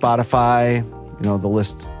 iTunes, Spotify, the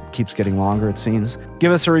list keeps getting longer, it seems.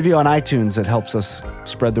 Give us a review on iTunes. It helps us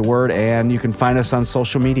spread the word. And you can find us on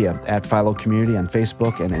social media at Philo Community on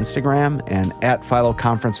Facebook and Instagram, and at Philo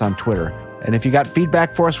Conference on Twitter. And if you got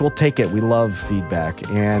feedback for us, we'll take it. We love feedback.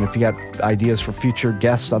 And if you got ideas for future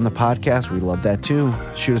guests on the podcast, we love that too.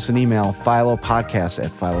 Shoot us an email,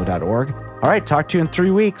 philopodcast@philo.org. All right, talk to you in 3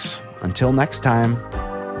 weeks. Until next time.